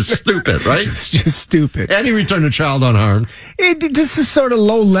 It's stupid, right? It's just stupid. And he returned the child unharmed. This is sort of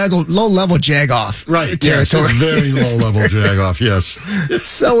low level Jag-Off. Right. Yes, it's very low level Jag-Off. Yes.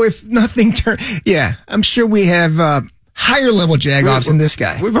 So if nothing I'm sure we have higher level Jag-Offs than this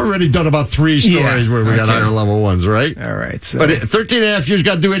guy. We've already done about 3 stories where we got higher level ones, right? All right. So, but 13 and a half years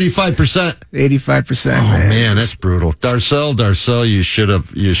got to do 85%. 85%. Oh man, that's brutal. Darcel, you should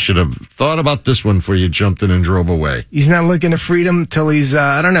have thought about this one before you jumped in and drove away. He's not looking at freedom till he's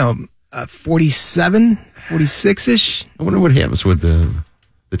 47, 46-ish. I wonder what happens with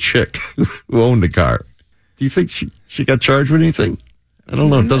the chick who owned the car. Do you think she got charged with anything? I don't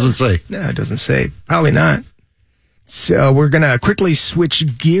know. It doesn't say. No, it doesn't say. Probably not. So we're going to quickly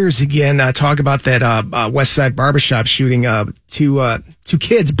switch gears again, talk about that West Side barbershop shooting. Two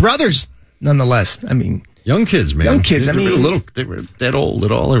kids, brothers, nonetheless. I mean, young kids, man. Young kids. They were that old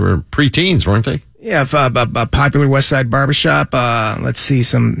at all. They were preteens, weren't they? Yeah, a popular West Side barbershop. Let's see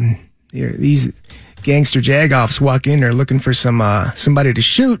these gangster Jag-Offs walk in there looking for somebody to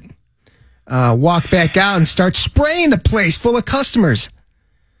shoot. Walk back out and start spraying the place full of customers.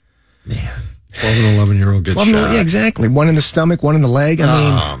 Man. 12 and 11-year-old get shot. Yeah, exactly. One in the stomach, one in the leg.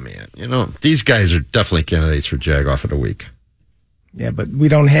 Oh, man. These guys are definitely candidates for Jag-Off of the Week. Yeah, but we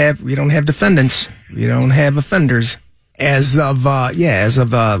don't have defendants. We don't have offenders. As of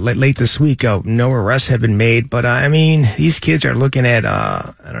late this week, no arrests have been made. But these kids are looking at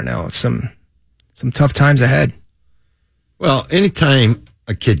some tough times ahead. Well, anytime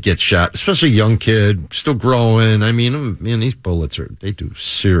a kid gets shot, especially a young kid, still growing. I mean, these bullets they do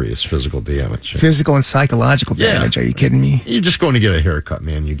serious physical damage. Physical and psychological damage. Are you kidding me? You're just going to get a haircut,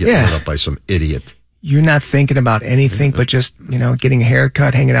 man. You get lit up by some idiot. You're not thinking about anything but just, getting a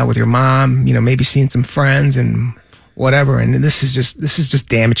haircut, hanging out with your mom, maybe seeing some friends and whatever. And this is just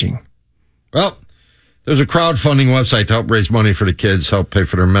damaging. Well, there's a crowdfunding website to help raise money for the kids, help pay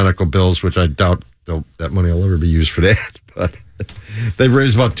for their medical bills, which I doubt that money will ever be used for that. But they've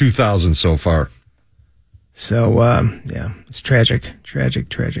raised about $2,000 so far. So, it's tragic.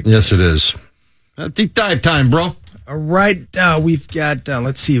 Yes, it is. Deep dive time, bro. All right. We've got,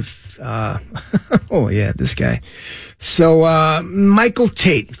 let's see if, this guy. So, Michael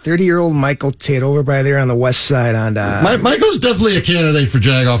Tate, 30-year-old Michael Tate over by there on the west side on, Michael's definitely a candidate for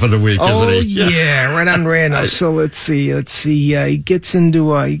Jag-Off of the Week, isn't he? Yeah, right on Randall. So let's see. He gets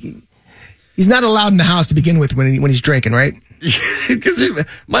into, he's not allowed in the house to begin with when he's drinking, right? Because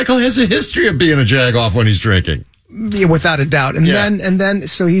Michael has a history of being a Jag-Off when he's drinking. Yeah, without a doubt. And then,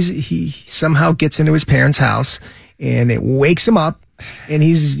 so he somehow gets into his parents' house and it wakes him up and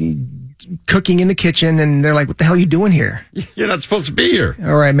he's cooking in the kitchen and they're like, what the hell are you doing here? You're not supposed to be here.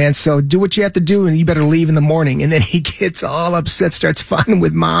 All right, man. So do what you have to do and you better leave in the morning. And then he gets all upset, starts fighting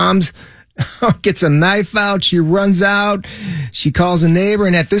with moms, gets a knife out. She runs out. She calls a neighbor.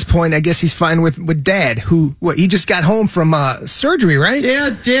 And at this point, I guess he's fighting with dad, who, he just got home from surgery, right?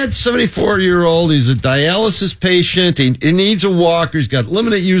 Yeah, dad's 74-year-old. He's a dialysis patient. He needs a walker. He's got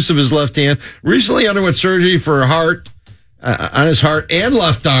limited use of his left hand. Recently underwent surgery for a heart, on his heart and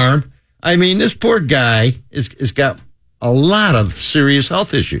left arm. I mean, this poor guy has got a lot of serious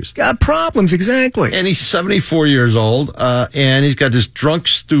health issues. Got problems, exactly. And he's 74 years old, and he's got this drunk,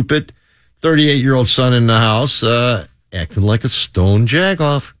 stupid 38-year-old son in the house, acting like a stone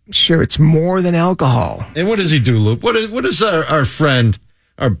Jag-Off. Sure, it's more than alcohol. And what does he do, Lupe? What does our friend,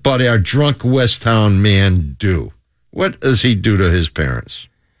 our buddy, our drunk West Town man do? What does he do to his parents?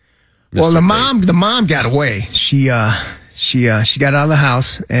 Well, the mom got away. She got out of the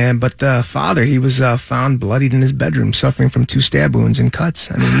house, but the father, he was found bloodied in his bedroom, suffering from 2 stab wounds and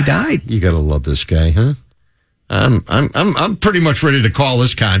cuts. I mean, he died. You gotta love this guy, huh? I'm pretty much ready to call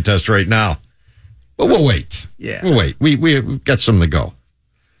this contest right now, but we'll wait. Yeah, we'll wait. We've got some to go.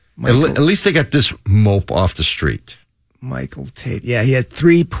 At least they got this mope off the street. Michael Tate. Yeah, he had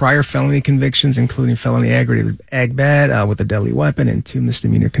 3 prior felony convictions, including felony aggravated ag-bad with a deadly weapon and 2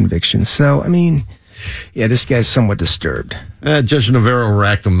 misdemeanor convictions. So, I mean, yeah, this guy's somewhat disturbed. Judge Navarro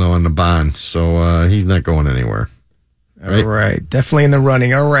racked him, though, on the bond, so he's not going anywhere. Right? All right, definitely in the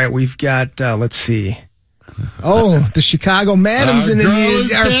running. All right, we've got, let's see. Oh, the Chicago Madam's in the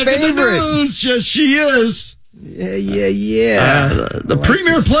news. Our favorite. Yes, she is. Yeah. The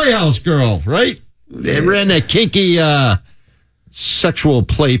premier Playhouse girl, right? They ran that kinky sexual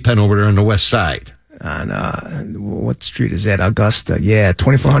playpen over there on the west side. On what street is that? Augusta. Yeah,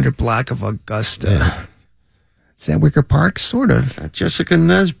 2400 block of Augusta. Yeah. Is that Wicker Park? Sort of. Jessica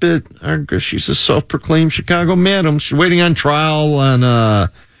Nesbitt, she's a self-proclaimed Chicago madam. She's waiting on trial on,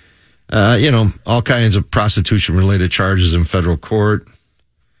 all kinds of prostitution-related charges in federal court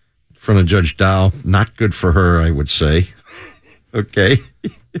in front of Judge Dow. Not good for her, I would say. Okay.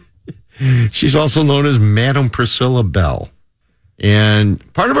 She's also known as Madam Priscilla Bell. And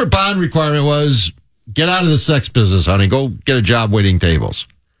part of her bond requirement was, get out of the sex business, honey. Go get a job waiting tables.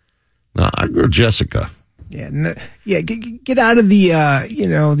 Now, our girl Jessica. Get out of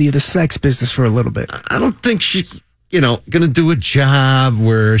the sex business for a little bit. I don't think she's, going to do a job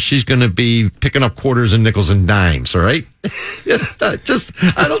where she's going to be picking up quarters and nickels and dimes, all right? I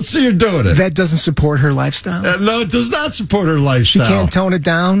don't see her doing it. That doesn't support her lifestyle? No, it does not support her lifestyle. She can't tone it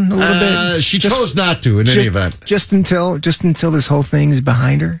down a little bit? She chose not to in any event. Just until this whole thing is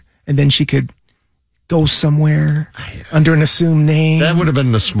behind her, and then she could go somewhere under an assumed name. That would have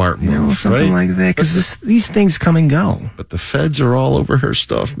been the smart move, something like that, because these things come and go. But the feds are all over her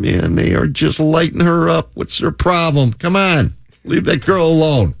stuff, man. They are just lighting her up. What's her problem? Come on. Leave that girl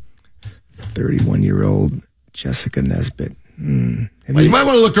alone. 31-year-old Jessica Nesbitt. You might want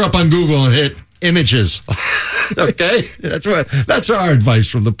to look her up on Google and hit images. Okay? That's our advice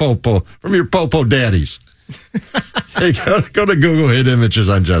from the Popo, from your Popo daddies. Hey, go to Google, hit images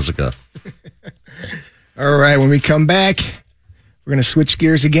on Jessica. All right, when we come back, we're going to switch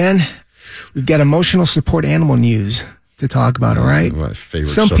gears again. We've got emotional support animal news to talk about, all right? My favorite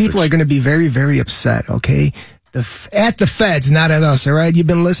Some subjects. people are going to be very, very upset, okay? At the feds, not at us, all right? You've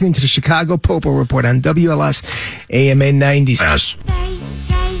been listening to the Chicago PoPo Report on WLS AMA 90. Yes.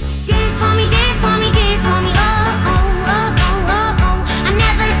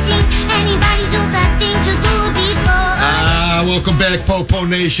 welcome back, Popo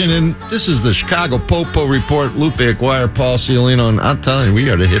Nation. And this is the Chicago PoPo Report. Lupe Aguirre, Paul Ciolino. And I'm telling you, we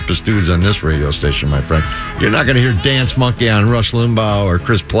are the hippest dudes on this radio station, my friend. You're not going to hear Dance Monkey on Rush Limbaugh or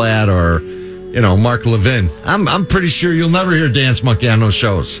Chris Platt or, Mark Levin. I'm pretty sure you'll never hear Dance Monkey on those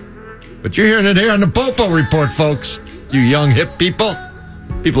shows. But you're hearing it here on the PoPo Report, folks. You young, hip people.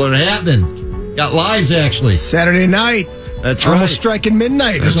 People that are happening. Got lives, actually. Saturday night. That's right. Almost striking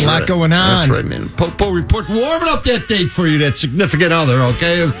midnight. There's a lot going on. That's right, man. PoPo Report warming up that date for you, that significant other,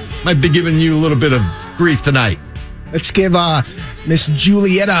 okay? Might be giving you a little bit of grief tonight. Let's give Miss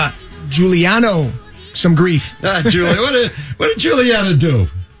Giuliano some grief. Julia, what did Giuliano do?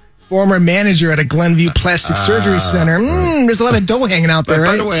 Former manager at a Glenview Plastic Surgery Center. There's a lot of dough hanging out there,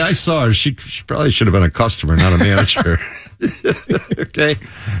 right? By the way, I saw her. She probably should have been a customer, not a manager. Okay?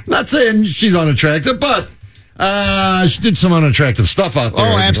 Not saying she's unattractive, but... she did some unattractive stuff out there.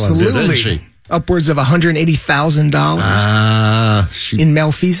 Oh, absolutely. Didn't she? Upwards of $180,000 in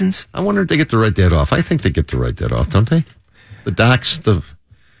malfeasance. I wonder if they get to write that off. I think they get to write that off, don't they? The docs,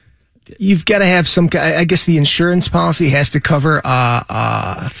 You've got to have some. I guess the insurance policy has to cover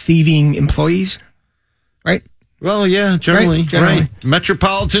thieving employees, right? Well, yeah, generally. Right.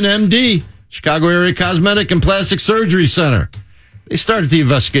 Metropolitan MD, Chicago Area Cosmetic and Plastic Surgery Center. They started the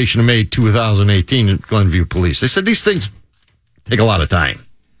investigation in May 2018 at Glenview Police. They said these things take a lot of time.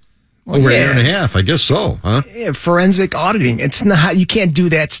 Over a year and a half, I guess so, huh? Yeah, forensic auditing. It's not, you can't do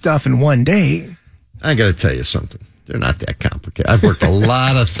that stuff in one day. I got to tell you something. They're not that complicated. I've worked a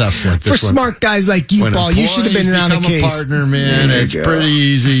lot of thefts like this. For smart guys like you, Paul, you should have been around the case. A partner, man. It's pretty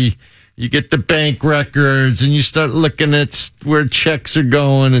easy. You get the bank records and you start looking at where checks are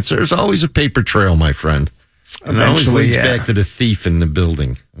going. There's always a paper trail, my friend. And it always leads back to the thief in the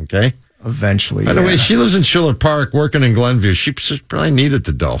building, okay? Eventually, By the way, she lives in Schiller Park, working in Glenview. She probably needed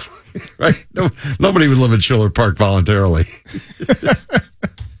the dough, right? Nobody would live in Schiller Park voluntarily.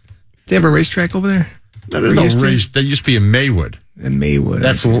 They have a racetrack over there? No race. There used to be in Maywood. In Maywood.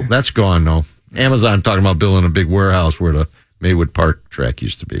 That's gone, though. Amazon talking about building a big warehouse where the Maywood Park track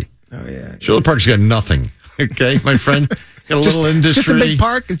used to be. Oh, yeah. Schiller Park's got nothing, okay, my friend? Got a little industry. It's just a big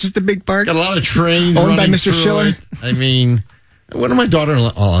park. It's just a big park. Got a lot of trains owned by Mr. Schiller. It. I mean, one of my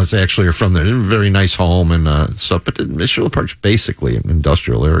daughter-in-laws actually are from there. They're a very nice home and stuff, but Schiller Park's basically an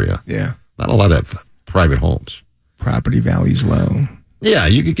industrial area. Yeah. Not a lot of private homes. Property value's low. Yeah,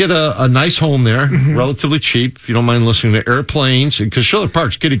 you could get a nice home there, relatively cheap, if you don't mind listening to airplanes, because Schiller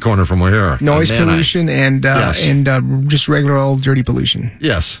Park's kitty corner from where you are. Noise pollution and just regular old dirty pollution.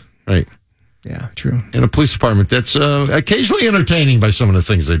 Yes, right. Yeah, true. In a police department that's occasionally entertaining by some of the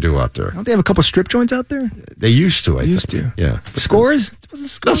things they do out there. Don't they have a couple strip joints out there? They used to, I think. Yeah. Scores?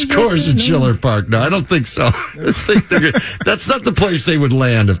 No scores in Schiller Park. No, I don't think so. I think that's not the place they would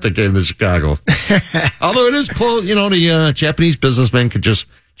land if they came to Chicago. Although it is close, the Japanese businessmen could just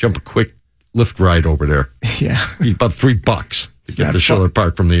jump a quick lift ride over there. Yeah. About $3 to get to Schiller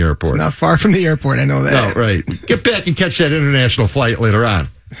Park from the airport. It's not far from the airport, I know that. No, right. Get back and catch that international flight later on.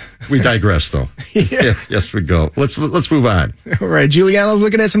 We digress, though. Yeah. Yes, we go. Let's move on. All right, Giuliano's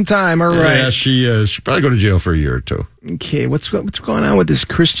looking at some time. All right. Yeah, she'll probably go to jail for a year or two. Okay, what's going on with this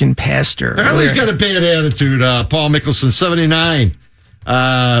Christian pastor? Apparently he's got a bad attitude. Paul Mickelson, 79.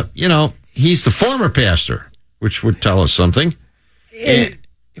 He's the former pastor, which would tell us something. And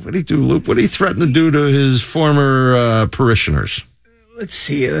what did he do, Luke? What did he threaten to do to his former parishioners? Let's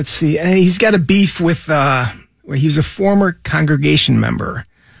see. He's got a beef with. He was a former congregation member.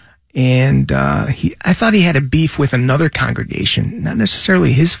 And I thought he had a beef with another congregation, not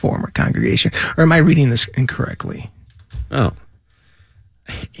necessarily his former congregation. Or am I reading this incorrectly? Oh.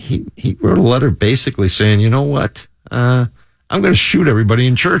 He wrote a letter basically saying, you know what? I'm going to shoot everybody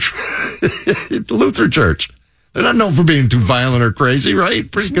in church. The Lutheran church. They're not known for being too violent or crazy, right?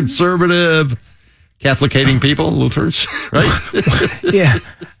 Pretty conservative, Catholic-hating people, Lutherans, right? Yeah.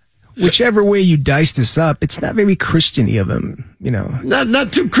 Whichever way you dice this up, it's not very Christian-y of him,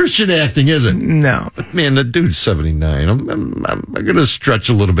 Not too Christian acting, is it? No. But man, the dude's 79. I'm going to stretch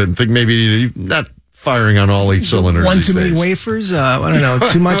a little bit and think maybe he's not firing on all 8 cylinders. One too many wafers? I don't know.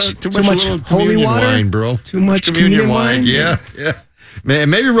 Too much holy water? Wine, bro. Too much communion wine? Yeah. Man,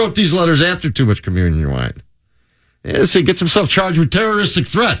 maybe he wrote these letters after too much communion wine. Yeah, so he gets himself charged with terroristic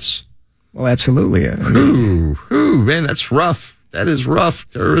threats. Well, absolutely. Man, that's rough. That is rough.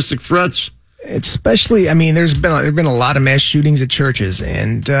 Terroristic threats. Especially, there's been a lot of mass shootings at churches,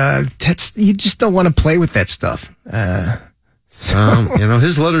 and you just don't want to play with that stuff.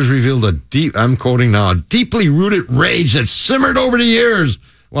 His letters revealed I'm quoting now, a deeply rooted rage that simmered over the years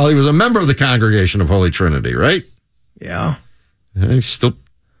while he was a member of the Congregation of Holy Trinity, right? Yeah. And he's still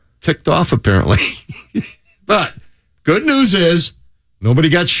ticked off, apparently. But Good news is nobody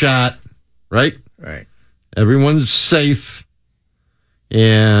got shot, right? Right. Everyone's safe.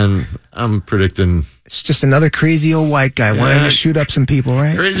 And I'm predicting... It's just another crazy old white guy wanting to shoot up some people,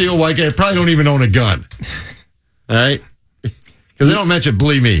 right? Crazy old white guy probably don't even own a gun. All right? Because they don't mention,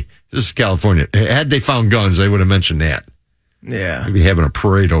 believe me, this is California. Had they found guns, they would have mentioned that. Yeah. Maybe having a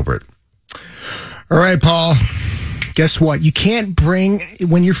parade over it. All right, Paul. Guess what? You can't bring,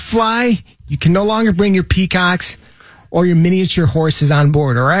 when you fly, you can no longer bring your peacocks or your miniature horses on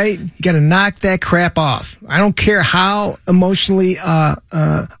board, all right? You got to knock that crap off. I don't care how emotionally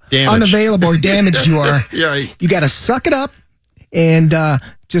unavailable or damaged you are. Right. You got to suck it up and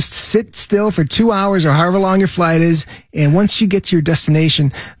just sit still for 2 hours or however long your flight is. And once you get to your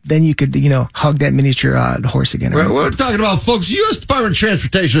destination, then you could, hug that miniature horse again. Right? We're talking about, folks, the U.S. Department of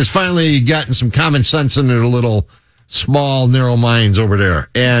Transportation has finally gotten some common sense in their little small, narrow minds over there.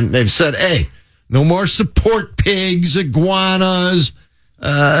 And they've said, hey, no more support pigs, iguanas,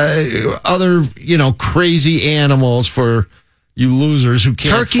 other, crazy animals for you losers who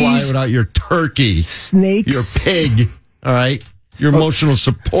can't fly without your turkey. Snakes. Your pig, all right? Your emotional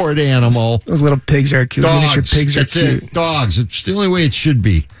support animal. Those little pigs are cute. Dogs. Miniature pigs are cute. It. Dogs. It's the only way it should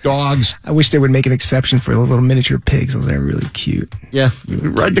be. Dogs. I wish they would make an exception for those little miniature pigs. Those are really cute. Yeah.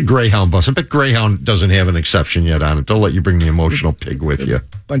 Ride the Greyhound bus. I bet Greyhound doesn't have an exception yet on it. They'll let you bring the emotional pig with you.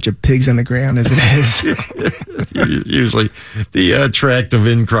 Bunch of pigs on the ground as it is. Usually the attractive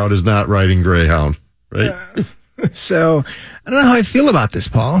in crowd is not riding Greyhound, right? So I don't know how I feel about this,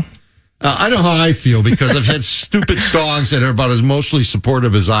 Paul. I know how I feel because I've had stupid dogs that are about as emotionally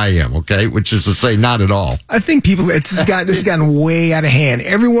supportive as I am, okay? Which is to say, not at all. I think this has gotten way out of hand.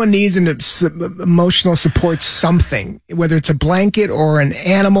 Everyone needs an emotional support something, whether it's a blanket or an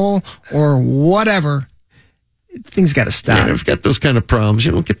animal or whatever. Things got to stop. Yeah, I've got those kind of problems.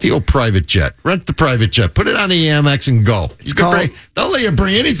 Get the old private jet. Rent the private jet. Put it on the Amex and go. They'll let you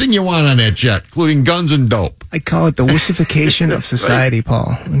bring anything you want on that jet, including guns and dope. I call it the wussification of society, right.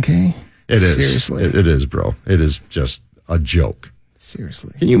 Paul. Okay? It is. Seriously. It is, bro. It is just a joke.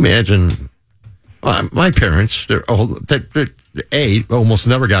 Seriously. Can you imagine? My parents, they're old. They almost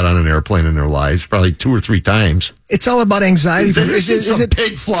never got on an airplane in their lives, probably 2 or 3 times. It's all about anxiety. Is it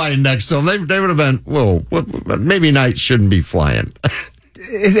pig flying next to them? They would have been, whoa, maybe night shouldn't be flying.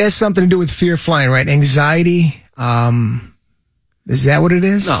 It has something to do with fear of flying, right? Anxiety. Is that what it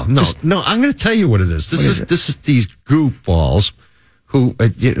is? No. I'm going to tell you what it is. This is these goofballs who,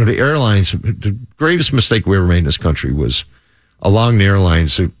 the airlines, the gravest mistake we ever made in this country was allowing the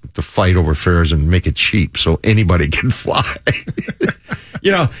airlines to fight over fares and make it cheap so anybody can fly.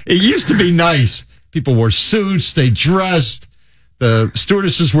 It used to be nice. People wore suits, they dressed. The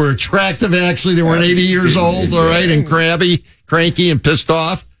stewardesses were attractive, actually. They weren't 80 years old, all right, and crabby, cranky, and pissed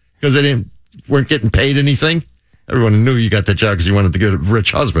off because they weren't getting paid anything. Everyone knew you got that job because you wanted to get a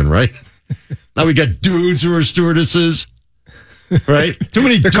rich husband, right? Now we got dudes who are stewardesses. Right? Too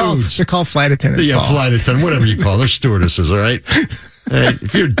many dudes. They're called flight attendants. Yeah, flight attendant, whatever you call. They're stewardesses, all right?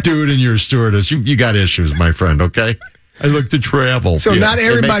 If you're a dude and you're a stewardess, you got issues, my friend, okay? I look to travel. So not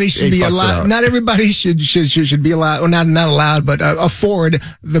everybody should be allowed. Not everybody should be allowed, or not allowed, but afford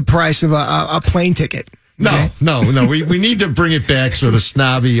the price of a plane ticket. Okay? No. We need to bring it back so the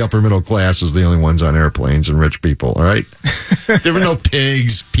snobby upper middle class is the only ones on airplanes and rich people, all right? There were no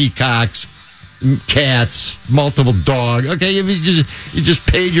pigs, peacocks, cats, multiple dog. Okay, if you just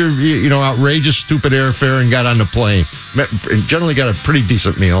paid your outrageous stupid airfare and got on the plane. Generally got a pretty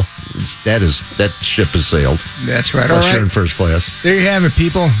decent meal. That ship has sailed. That's right. Unless you're in first class. There you have it,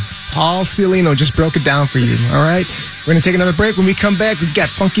 people. Paul Cialino just broke it down for you. All right, we're gonna take another break. When we come back, we've got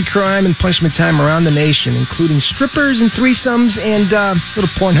funky crime and punishment time around the nation, including strippers and threesomes and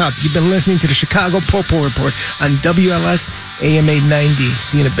little Pornhub. You've been listening to the Chicago PoPo Report on WLS AM 890.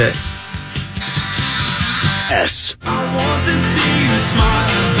 See you in a bit. I want to see you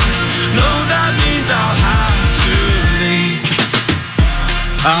smile. No, that means I'll have to leave.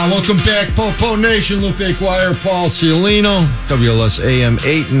 Welcome back, PoPo Nation. Lupe Aguirre, Paul Cialino, WLS AM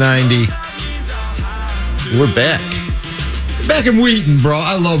 890. We're back. We're back in Wheaton, bro.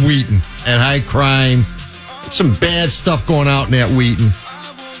 I love Wheaton. And high crime. It's some bad stuff going out in that Wheaton.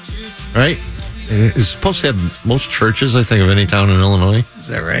 Right? It's supposed to have most churches, I think, of any town in Illinois. Is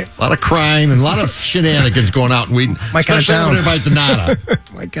that right? A lot of crime and a lot of shenanigans going out in Wheaton. My kind of town. Especially over there by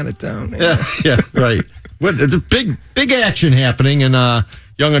Donata. My kind of town. Yeah, right. Well, there's a big action happening, and a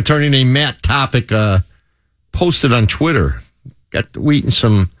young attorney named Matt Topic posted on Twitter. Got the Wheaton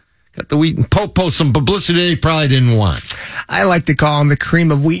PoPo some publicity they probably didn't want. I like to call him the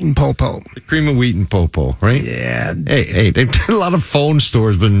cream of Wheaton PoPo. The cream of Wheaton PoPo, right? Yeah. Hey, a lot of phone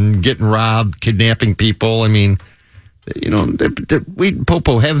stores been getting robbed, kidnapping people. I mean, Wheat and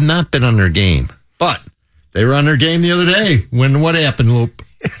Popo have not been on their game, but they were on their game the other day when what happened, Lupe?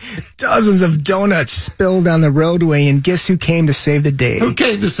 Dozens of donuts spilled on the roadway, and guess who came to save the day? Who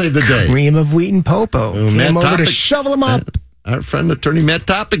came to save the day? Cream of Wheat and Popo came Matt over to Topic. shovel them up. Our friend, attorney Matt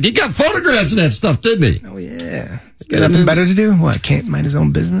Topic, he got photographs of that stuff, didn't he? Oh, yeah. He's got nothing better to do? What, can't mind his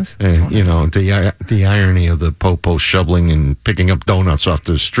own business? Hey, the irony of the Popo shoveling and picking up donuts off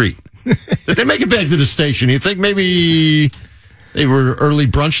the street. Did they make it back to the station? You think maybe they were early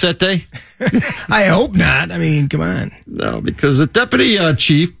brunch that day? I hope not. I mean, come on. No, because the deputy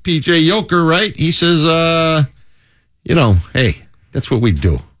chief, P.J. Yoker, right, he says, hey, that's what we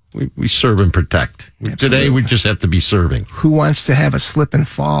do. We serve and protect. Absolutely. Today, we just have to be serving. Who wants to have a slip and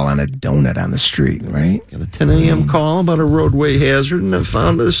fall on a donut on the street, right? Got a 10 a.m. call about a roadway hazard, and I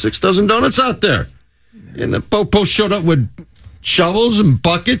found 6 dozen donuts out there. And the Popo showed up with shovels and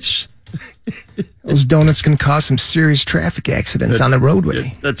buckets. Those donuts can cause some serious traffic accidents on the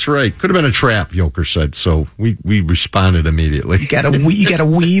roadway. That's right. Could have been a trap, Yoker said. So we responded immediately. You gotta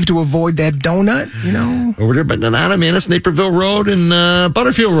weave to avoid that donut, Over there by Nanana, man, that's Naperville Road and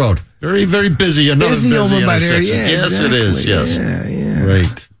Butterfield Road. Very, very busy. Another busy over by there. intersection. Yeah, yes, exactly. it is. Yes. Yeah.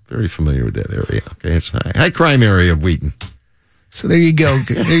 Right. Very familiar with that area. Okay, it's a high crime area of Wheaton. So there you go.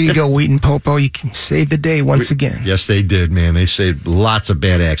 There you go, Wheat and Popo. You can save the day once again. Yes, they did, man. They saved lots of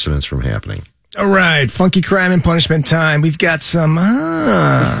bad accidents from happening. All right, funky crime and punishment time. We've got some on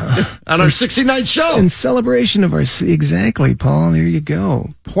our 69th show. In celebration of our exactly, Paul. There you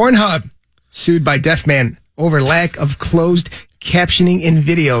go. Pornhub sued by deaf man over lack of closed captioning in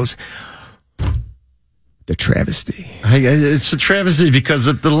videos. The travesty. It's a travesty because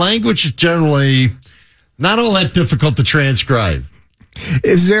the language is generally not all that difficult to transcribe.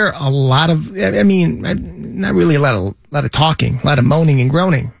 Is there a lot of? I mean, not really a lot of talking, a lot of moaning and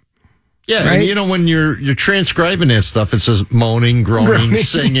groaning. Yeah, right? and when you're transcribing that stuff, it says moaning, groaning,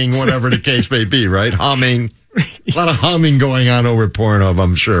 singing, whatever the case may be, right? Humming. A lot of humming going on over at Pornhub,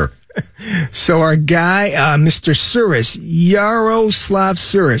 I'm sure. So our guy, Mr. Suris, Yaroslav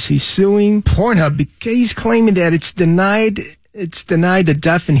Suris, he's suing Pornhub because he's claiming that it's denied the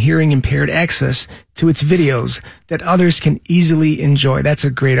deaf and hearing impaired access to its videos that others can easily enjoy. That's a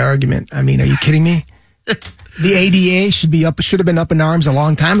great argument. I mean, are you kidding me? The ADA should have been up in arms a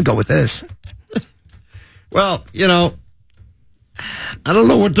long time ago with this. Well, I don't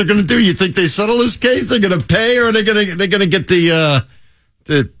know what they're going to do. You think they settle this case? They're going to pay, or are they going to get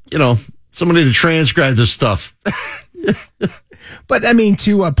somebody to transcribe this stuff? But I mean,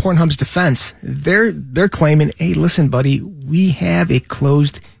 to Pornhub's defense, they're claiming, hey, listen, buddy, we have a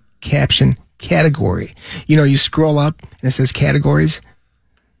closed caption category. You scroll up and it says categories.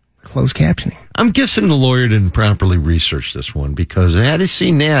 Closed captioning. I'm guessing the lawyer didn't properly research this one, because had he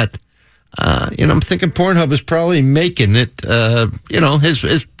seen that, I'm thinking Pornhub is probably making it, overcome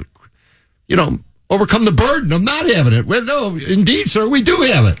the burden of not having it. Well, no, indeed, sir, we do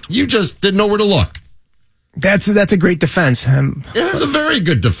have it. You just didn't know where to look. That's a great defense. It's a very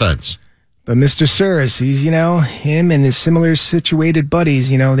good defense. But Mr. Suris, he's, him and his similar situated buddies,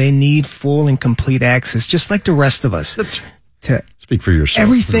 they need full and complete access, just like the rest of us. Speak for yourself.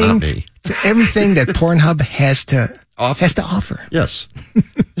 Everything not me. To everything that Pornhub has to offer. Yes.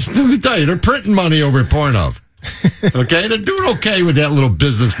 Let me tell you, they're printing money over at Pornhub. Okay, they're doing okay with that little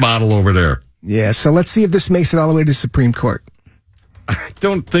business model over there. Yeah. So let's see if this makes it all the way to the Supreme Court. I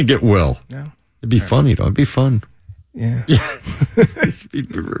don't think it will. No. It'd be funny, though. It'd be fun. Yeah. We're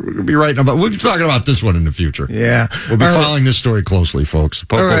going to be writing about. We'll be talking about this one in the future. Yeah. We'll be following this story closely, folks. The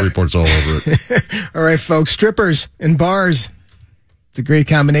PoPo report's all over it. All right, folks. Strippers and bars. It's a great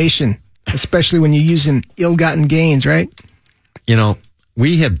combination, especially when you're using ill-gotten gains, right?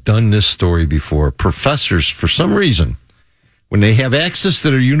 We have done this story before. Professors, for some reason, when they have access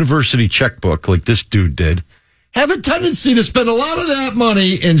to their university checkbook, like this dude did, have a tendency to spend a lot of that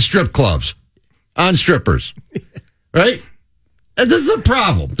money in strip clubs, on strippers, right? And this is a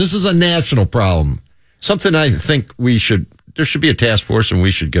problem. This is a national problem. Something I think there should be a task force, and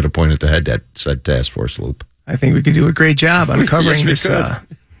we should get appointed to head that said task force, Lupe. I think we could do a great job uncovering this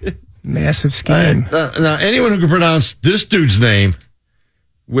massive scheme. Now, anyone who can pronounce this dude's name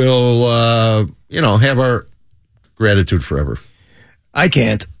will, have our gratitude forever. I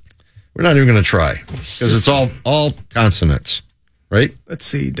can't. We're not even going to try, because it's all consonants, right? Let's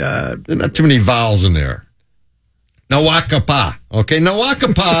see. There are not too many vowels in there. Nawakapa. Okay,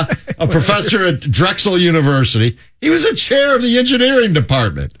 Nawakapa, a professor at Drexel University. He was a chair of the engineering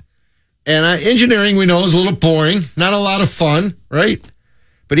department. And engineering, we know, is a little boring, not a lot of fun, right?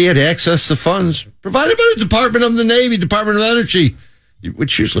 But he had access to funds provided by the Department of the Navy, Department of Energy,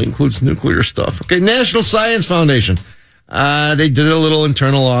 which usually includes nuclear stuff. Okay, National Science Foundation. They did a little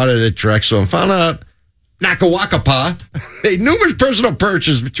internal audit at Drexel and found out Nakawakapa made numerous personal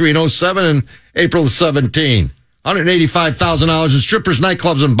purchases between 07 and April 17. $185,000 in strippers,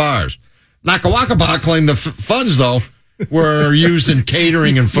 nightclubs, and bars. Nakawakapa claimed the funds, though, were used in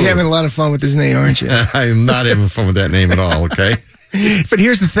catering and food. You're having a lot of fun with this name, aren't you? I am not having fun with that name at all, okay? But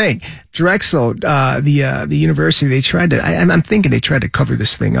here's the thing. Drexel, the university, they tried to, I'm thinking they tried to cover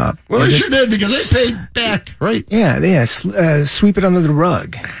this thing up. Well, they sure did because they paid back, right? Yeah, sweep it under the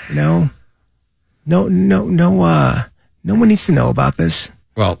rug, you know? No one needs to know about this.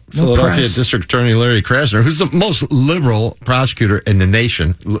 Well, No Philadelphia press. District Attorney Larry Krasner, who's the most liberal prosecutor in the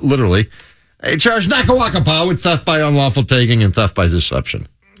nation, literally, he charged Nakawakapa with theft by unlawful taking and theft by deception.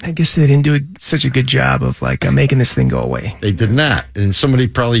 I guess they didn't do such a good job of making this thing go away. They did not. And somebody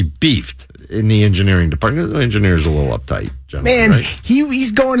probably beefed in the engineering department. The engineer's a little uptight, generally, Man, right?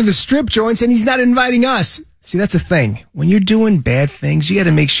 he's going to the strip joints and he's not inviting us. See, that's the thing. When you're doing bad things, you got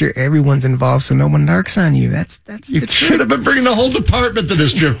to make sure everyone's involved so no one narcs on you. That's You the should trick. have been bringing the whole department to the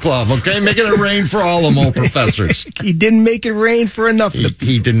strip club, okay? Making it rain for all of them, old professors. He didn't make it rain for enough of the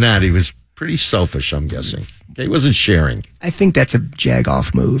He did not. He was pretty selfish, I'm guessing. Okay, he wasn't sharing. I think that's a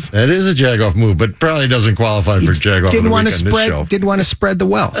jag-off move. That is a jag-off move, but probably doesn't qualify for jag-off of the Didn't week want on to this spread. show. Didn't want to spread the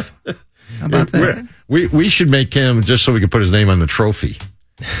wealth. How about that? We should make him just so we can put his name on the trophy.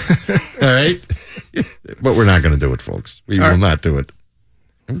 All right? But we're not going to do it, folks. We will not do it.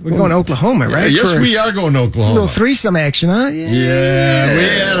 We're going to Oklahoma, right? Yes, For we are going to a Oklahoma. little threesome action, huh? Yeah, we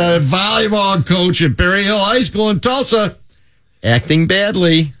had a volleyball coach at Berry Hill High School in Tulsa acting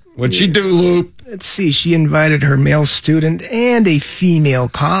badly. What'd she do, Lupe? Let's see. She invited her male student and a female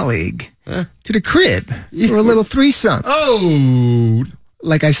colleague to the crib for a little threesome. Oh,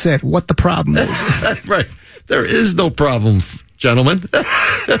 Like I said, what the problem is. that's right. There is no problem, gentlemen.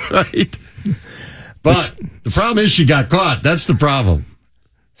 Right? But the problem is she got caught. That's the problem.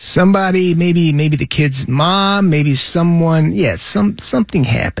 Somebody, maybe the kid's mom, maybe someone, something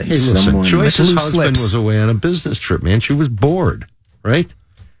happened. Hey, listen, Someone Joyce's with loose husband lips. was away on a business trip, man. She was bored, right?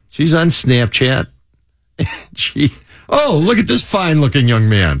 She's on Snapchat. Look at this fine-looking young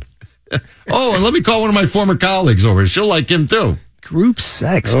man. And let me call one of my former colleagues over. She'll like him, too. Group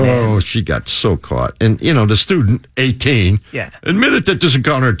sex, man. Oh, she got so caught. And, the student, 18, admitted that this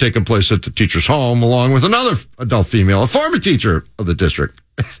encounter had taken place at the teacher's home along with another adult female, a former teacher of the district.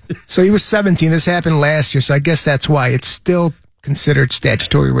 So he was 17. This happened last year, so I guess that's why it's still considered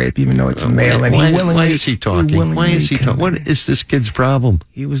statutory rape, even though it's a male. And he willingly. Why is he talking? Why is he talking? What is this kid's problem?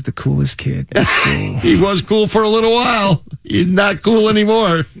 He was the coolest kid in school. He was cool for a little while. He's not cool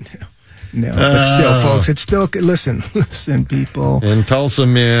anymore. No, but still, folks, it's still, listen, people. In Tulsa,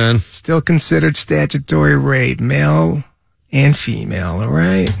 man. Still considered statutory rape, male and female, all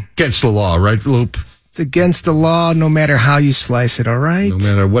right? Against the law, right, Lupe? It's against the law no matter how you slice it, all right? No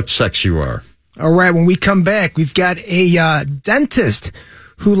matter what sex you are. All right, when we come back, we've got a dentist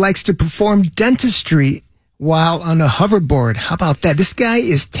who likes to perform dentistry while on a hoverboard. How about that? This guy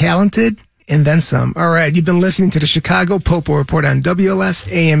is talented and then some. All right, you've been listening to the Chicago PoPo Report on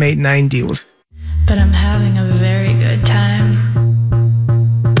WLS AM 890. But I'm having a very good time.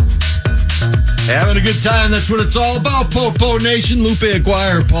 Having a good time, that's what it's all about, PoPo Nation. Lupe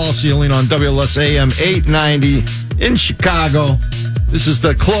Aguirre, Paul Sealing on WLS AM 890 in Chicago. This is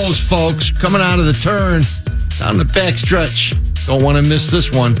the close, folks, coming out of the turn, down the backstretch. Don't want to miss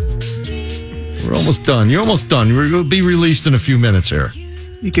this one. We're almost done. You're almost done. We'll be released in a few minutes here.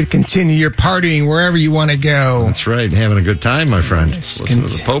 You could continue your partying wherever you want to go. That's right. Having a good time, my friend. Yes, Listen to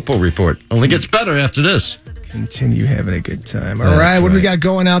the PoPo Report. Only gets better after this. Continue having a good time. All right, what do we got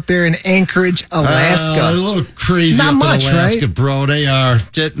going out there in Anchorage, Alaska? A little crazy Not up much, in Alaska, right? bro. They are.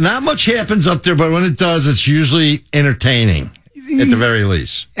 Not much happens up there, but when it does, it's usually entertaining, at the very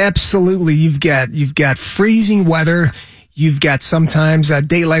least. Absolutely. You've got freezing weather. You've got sometimes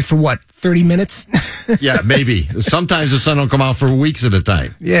daylight for 30 minutes? Yeah, maybe. Sometimes the sun don't come out for weeks at a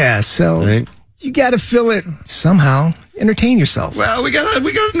time. Yeah, so Right. you got to fill it somehow. Entertain yourself. Well, we got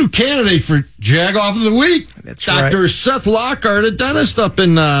a new candidate for Jag Off of the Week. That's Dr. right. Seth Lockhart, a dentist up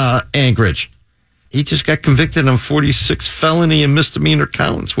in Anchorage. He just got convicted on 46 felony and misdemeanor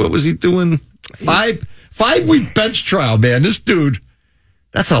counts. What was he doing? 5-week bench trial, man. This dude,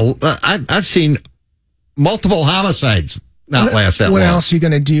 I've seen multiple homicides not last that long. What else are you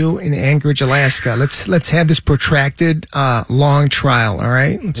going to do in Anchorage, Alaska? Let's have this protracted, long trial. All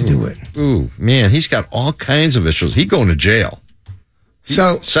right, let's do it. Ooh, man, he's got all kinds of issues. He's going to jail.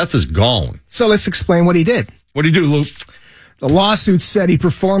 So Seth is gone. let's explain what he did. What'd he do, Luke? The lawsuit said he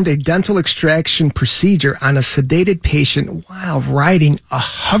performed a dental extraction procedure on a sedated patient while riding a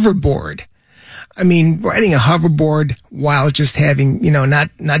hoverboard. I mean, riding a hoverboard while just having,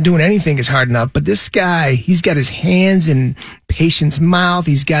 not doing anything is hard enough. But this guy, he's got his hands in patient's mouth.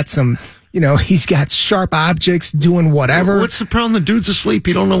 He's got some, he's got sharp objects doing whatever. What's the problem? The dude's asleep.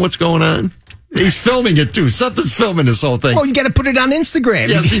 You don't know what's going on. He's filming it too. Something's filming this whole thing. Oh, you got to put it on Instagram.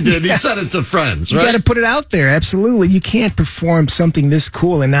 Yes, he did. He sent it to friends, right? You got to put it out there. Absolutely. You can't perform something this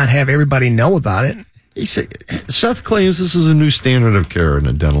cool and not have everybody know about it. Seth claims this is a new standard of care in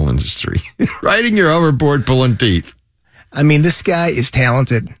the dental industry. Riding your hoverboard, pulling teeth. I mean, this guy is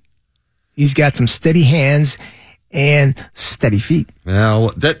talented. He's got some steady hands and steady feet.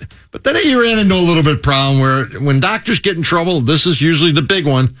 Well, but then you ran into a little bit of problem where when doctors get in trouble, this is usually the big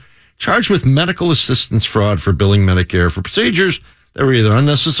one, charged with medical assistance fraud for billing Medicare for procedures that were either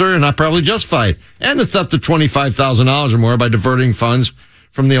unnecessary or not probably justified, and the theft of $25,000 or more by diverting funds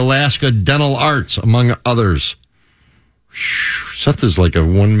from the Alaska Dental Arts, among others. Seth is like a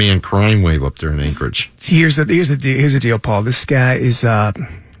one-man crime wave up there in Anchorage. Here's the deal, Paul. This guy is,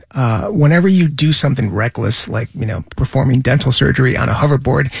 whenever you do something reckless, like, performing dental surgery on a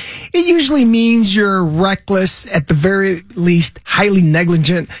hoverboard, it usually means you're reckless, at the very least, highly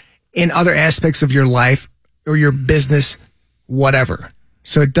negligent in other aspects of your life or your business, whatever.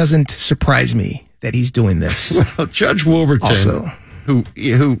 So it doesn't surprise me that he's doing this. Well, Judge Wolverton, also,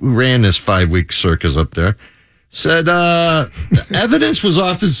 who ran this 5-week circus up there, said the evidence was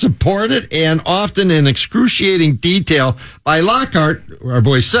often supported and often in excruciating detail by Lockhart, our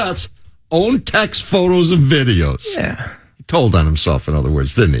boy Seth's, own text, photos, and videos. Yeah. He told on himself, in other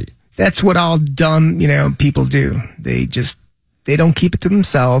words, didn't he? That's what all dumb, people do. They don't keep it to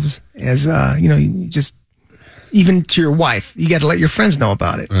themselves. As, you just, even to your wife, you got to let your friends know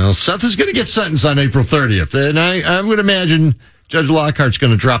about it. Well, Seth is going to get sentenced on April 30th, and I would imagine Judge Lockhart's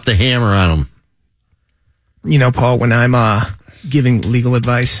going to drop the hammer on him. Paul, when I'm giving legal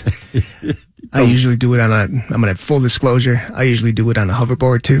advice, I usually do it I'm going to have full disclosure, I usually do it on a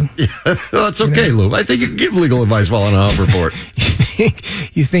hoverboard too. Yeah, well, that's okay, Lou. I think you can give legal advice while on a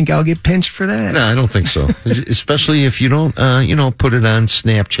hoverboard. You think I'll get pinched for that? No, I don't think so. Especially if you don't, put it on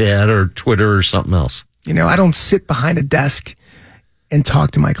Snapchat or Twitter or something else. I don't sit behind a desk and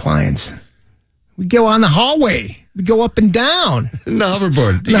talk to my clients. We go on the hallway. We go up and down. In the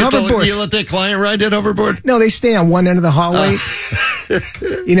hoverboard. Do you let that client ride that hoverboard? No, they stay on one end of the hallway.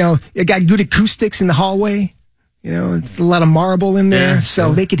 You got good acoustics in the hallway. It's a lot of marble in there.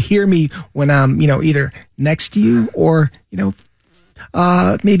 So they could hear me when I'm, either next to you or,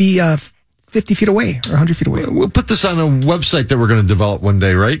 maybe 50 feet away or 100 feet away. We'll put this on a website that we're going to develop one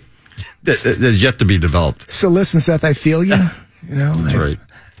day, right? That's yet to be developed. So listen, Seth, I feel you. That's right.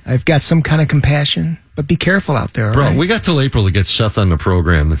 I've got some kind of compassion, but be careful out there. Bro, right? We got till April to get Seth on the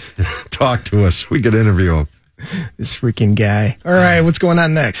program. Talk to us. We could interview him. This freaking guy. All right, what's going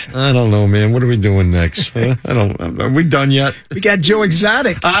on next? I don't know, man. What are we doing next? Are we done yet? We got Joe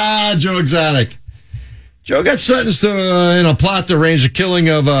Exotic. Joe Exotic. Joe got sentenced to in a plot to arrange the killing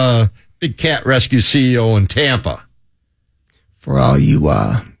of a big cat rescue CEO in Tampa. For all you,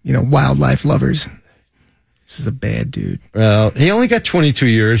 wildlife lovers. This is a bad dude. Well, he only got 22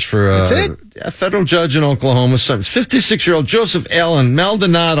 years for That's it? A federal judge in Oklahoma sentenced 56-year-old Joseph Allen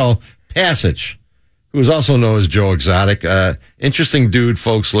Maldonado Passage, who is also known as Joe Exotic. Interesting dude,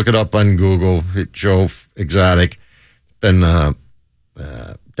 folks. Look it up on Google. Joe Exotic. Been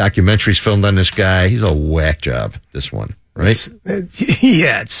documentaries filmed on this guy. He's a whack job, this one, right?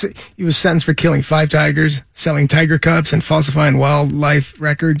 He was sentenced for killing 5 tigers, selling tiger cubs, and falsifying wildlife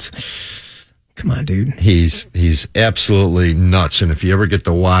records. Come on, dude. He's absolutely nuts. And if you ever get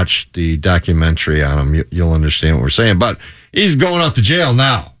to watch the documentary on him, you'll understand what we're saying. But he's going out to jail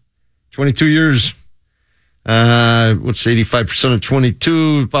now. 22 years. What's 85% of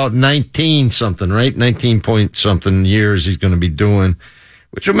 22? About 19 something, right? 19 point something years he's going to be doing,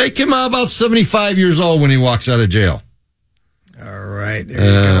 which will make him about 75 years old when he walks out of jail. All right. There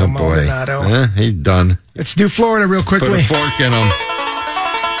you go, Maldonado. He's done. Let's do Florida real quickly. Put a fork in him.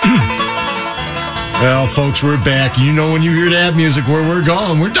 Well, folks, we're back. You know when you hear that music where we're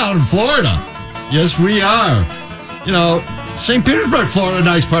going. We're down in Florida. Yes, we are. St. Petersburg, Florida,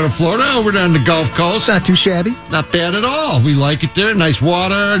 nice part of Florida. Over there on the Gulf Coast. Not too shabby. Not bad at all. We like it there. Nice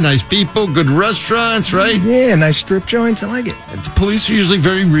water, nice people, good restaurants, right? Yeah, nice strip joints. I like it. The police are usually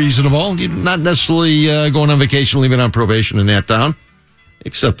very reasonable. You're not necessarily going on vacation, leaving on probation in that town.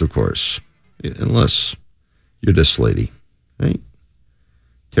 Except, of course, unless you're this lady, right?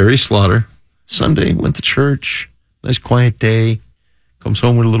 Terry Slaughter. Sunday, went to church. Nice quiet day. Comes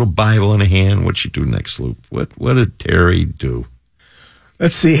home with a little Bible in a hand. What'd she do next, Luke? What did Terry do?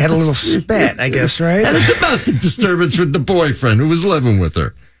 Let's see. Had a little spat, I guess, right? Had a domestic disturbance with the boyfriend who was living with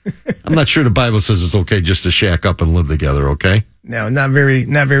her. I'm not sure the Bible says it's okay just to shack up and live together, okay? No, not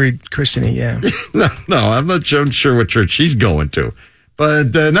very Christian-y, yeah. No, I'm not sure what church she's going to.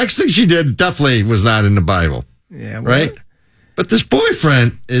 But the next thing she did definitely was not in the Bible. Yeah, well, right? But this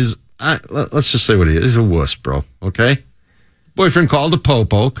boyfriend is, let's just say what he is. He's a wuss, bro, okay? Boyfriend called the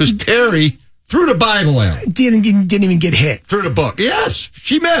Popo because Terry threw the Bible at him. Didn't even get hit. Threw the book. Yes,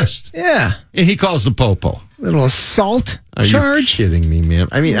 she missed. Yeah. And he calls the Popo. Little assault Are charge. you kidding me, man?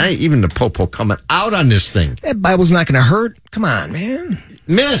 I mean, even the Popo coming out on this thing. That Bible's not going to hurt. Come on, man.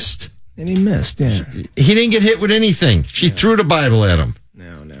 Missed. And he missed, yeah. He didn't get hit with anything. She threw the Bible at him.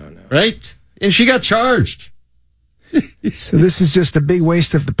 No. Right? And she got charged. So this is just a big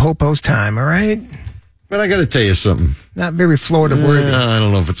waste of the Popo's time, all right? But I got to tell you something. Not very Florida-worthy. I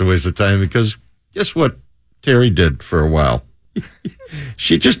don't know if it's a waste of time because guess what Terry did for a while?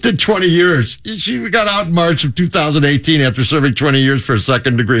 She just did 20 years. She got out in March of 2018 after serving 20 years for a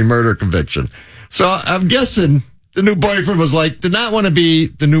second-degree murder conviction. So I'm guessing the new boyfriend was like, did not want to be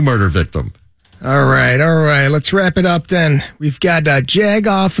the new murder victim. All right. Let's wrap it up then. We've got Jag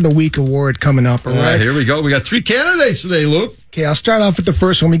Off of the Week award coming up, all right? Here we go. We got 3 candidates today, Luke. Okay, I'll start off with the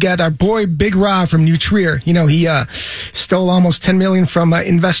first one. We got our boy Big Rob from New Trier. You know, he stole almost $10 million from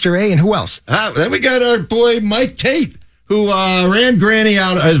Investor A, and who else? Then we got our boy Mike Tate, who ran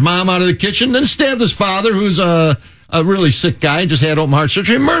his mom out of the kitchen, then stabbed his father, who's a really sick guy, just had open heart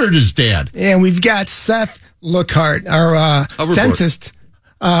surgery, and murdered his dad. And we've got Seth Lookhart, our dentist,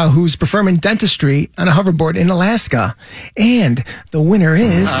 who's performing dentistry on a hoverboard in Alaska. And the winner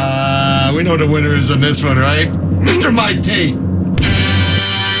is... we know the winner is on this one, right? Mr. Mike Tate.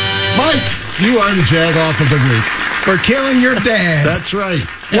 Mike, you are the Jag Off of the week. For killing your dad. That's right.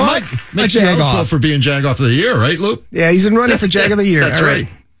 What? Mike makes you eligible for being Jag Off of the year, right, Luke? Yeah, he's in running for Jag of the year. That's all right.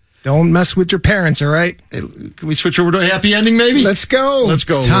 Don't mess with your parents, all right? Hey, can we switch over to a happy ending, maybe? Let's go. Let's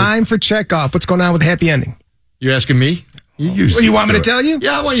go. It's time for check off. What's going on with happy ending? You asking me? You want me to tell you?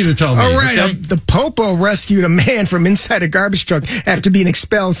 Yeah, I want you to tell me. All right. Okay? The Popo rescued a man from inside a garbage truck after being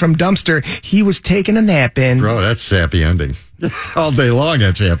expelled from dumpster he was taking a nap in. Bro, that's happy ending. All day long,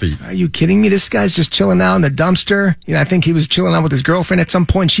 that's happy. Are you kidding me? This guy's just chilling out in the dumpster. You know, I think he was chilling out with his girlfriend. At some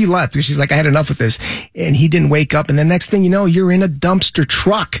point, she left because she's like, I had enough of this. And he didn't wake up. And the next thing you know, you're in a dumpster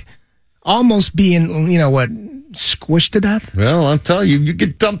truck. Almost being, squished to death. Well, I'll tell you, you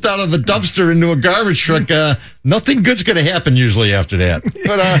get dumped out of a dumpster into a garbage truck, nothing good's going to happen usually after that.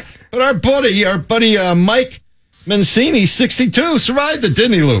 But our buddy Mike Mancini, 62, survived it,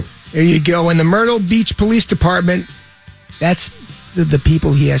 didn't he, Lou? There you go. And the Myrtle Beach Police Department, that's the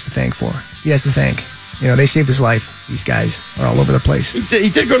people he has to thank for. He has to thank. They saved his life. These guys are all over the place. He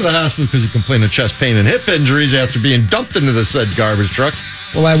did go to the hospital because he complained of chest pain and hip injuries after being dumped into the said garbage truck.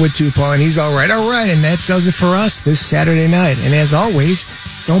 Well, I would too, Paul, and he's all right. All right, and that does it for us this Saturday night. And as always,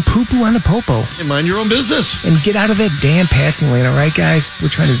 don't poo-poo on the Popo. Hey, mind your own business. And get out of that damn passing lane, all right, guys? We're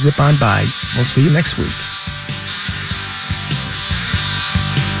trying to zip on by. We'll see you next week.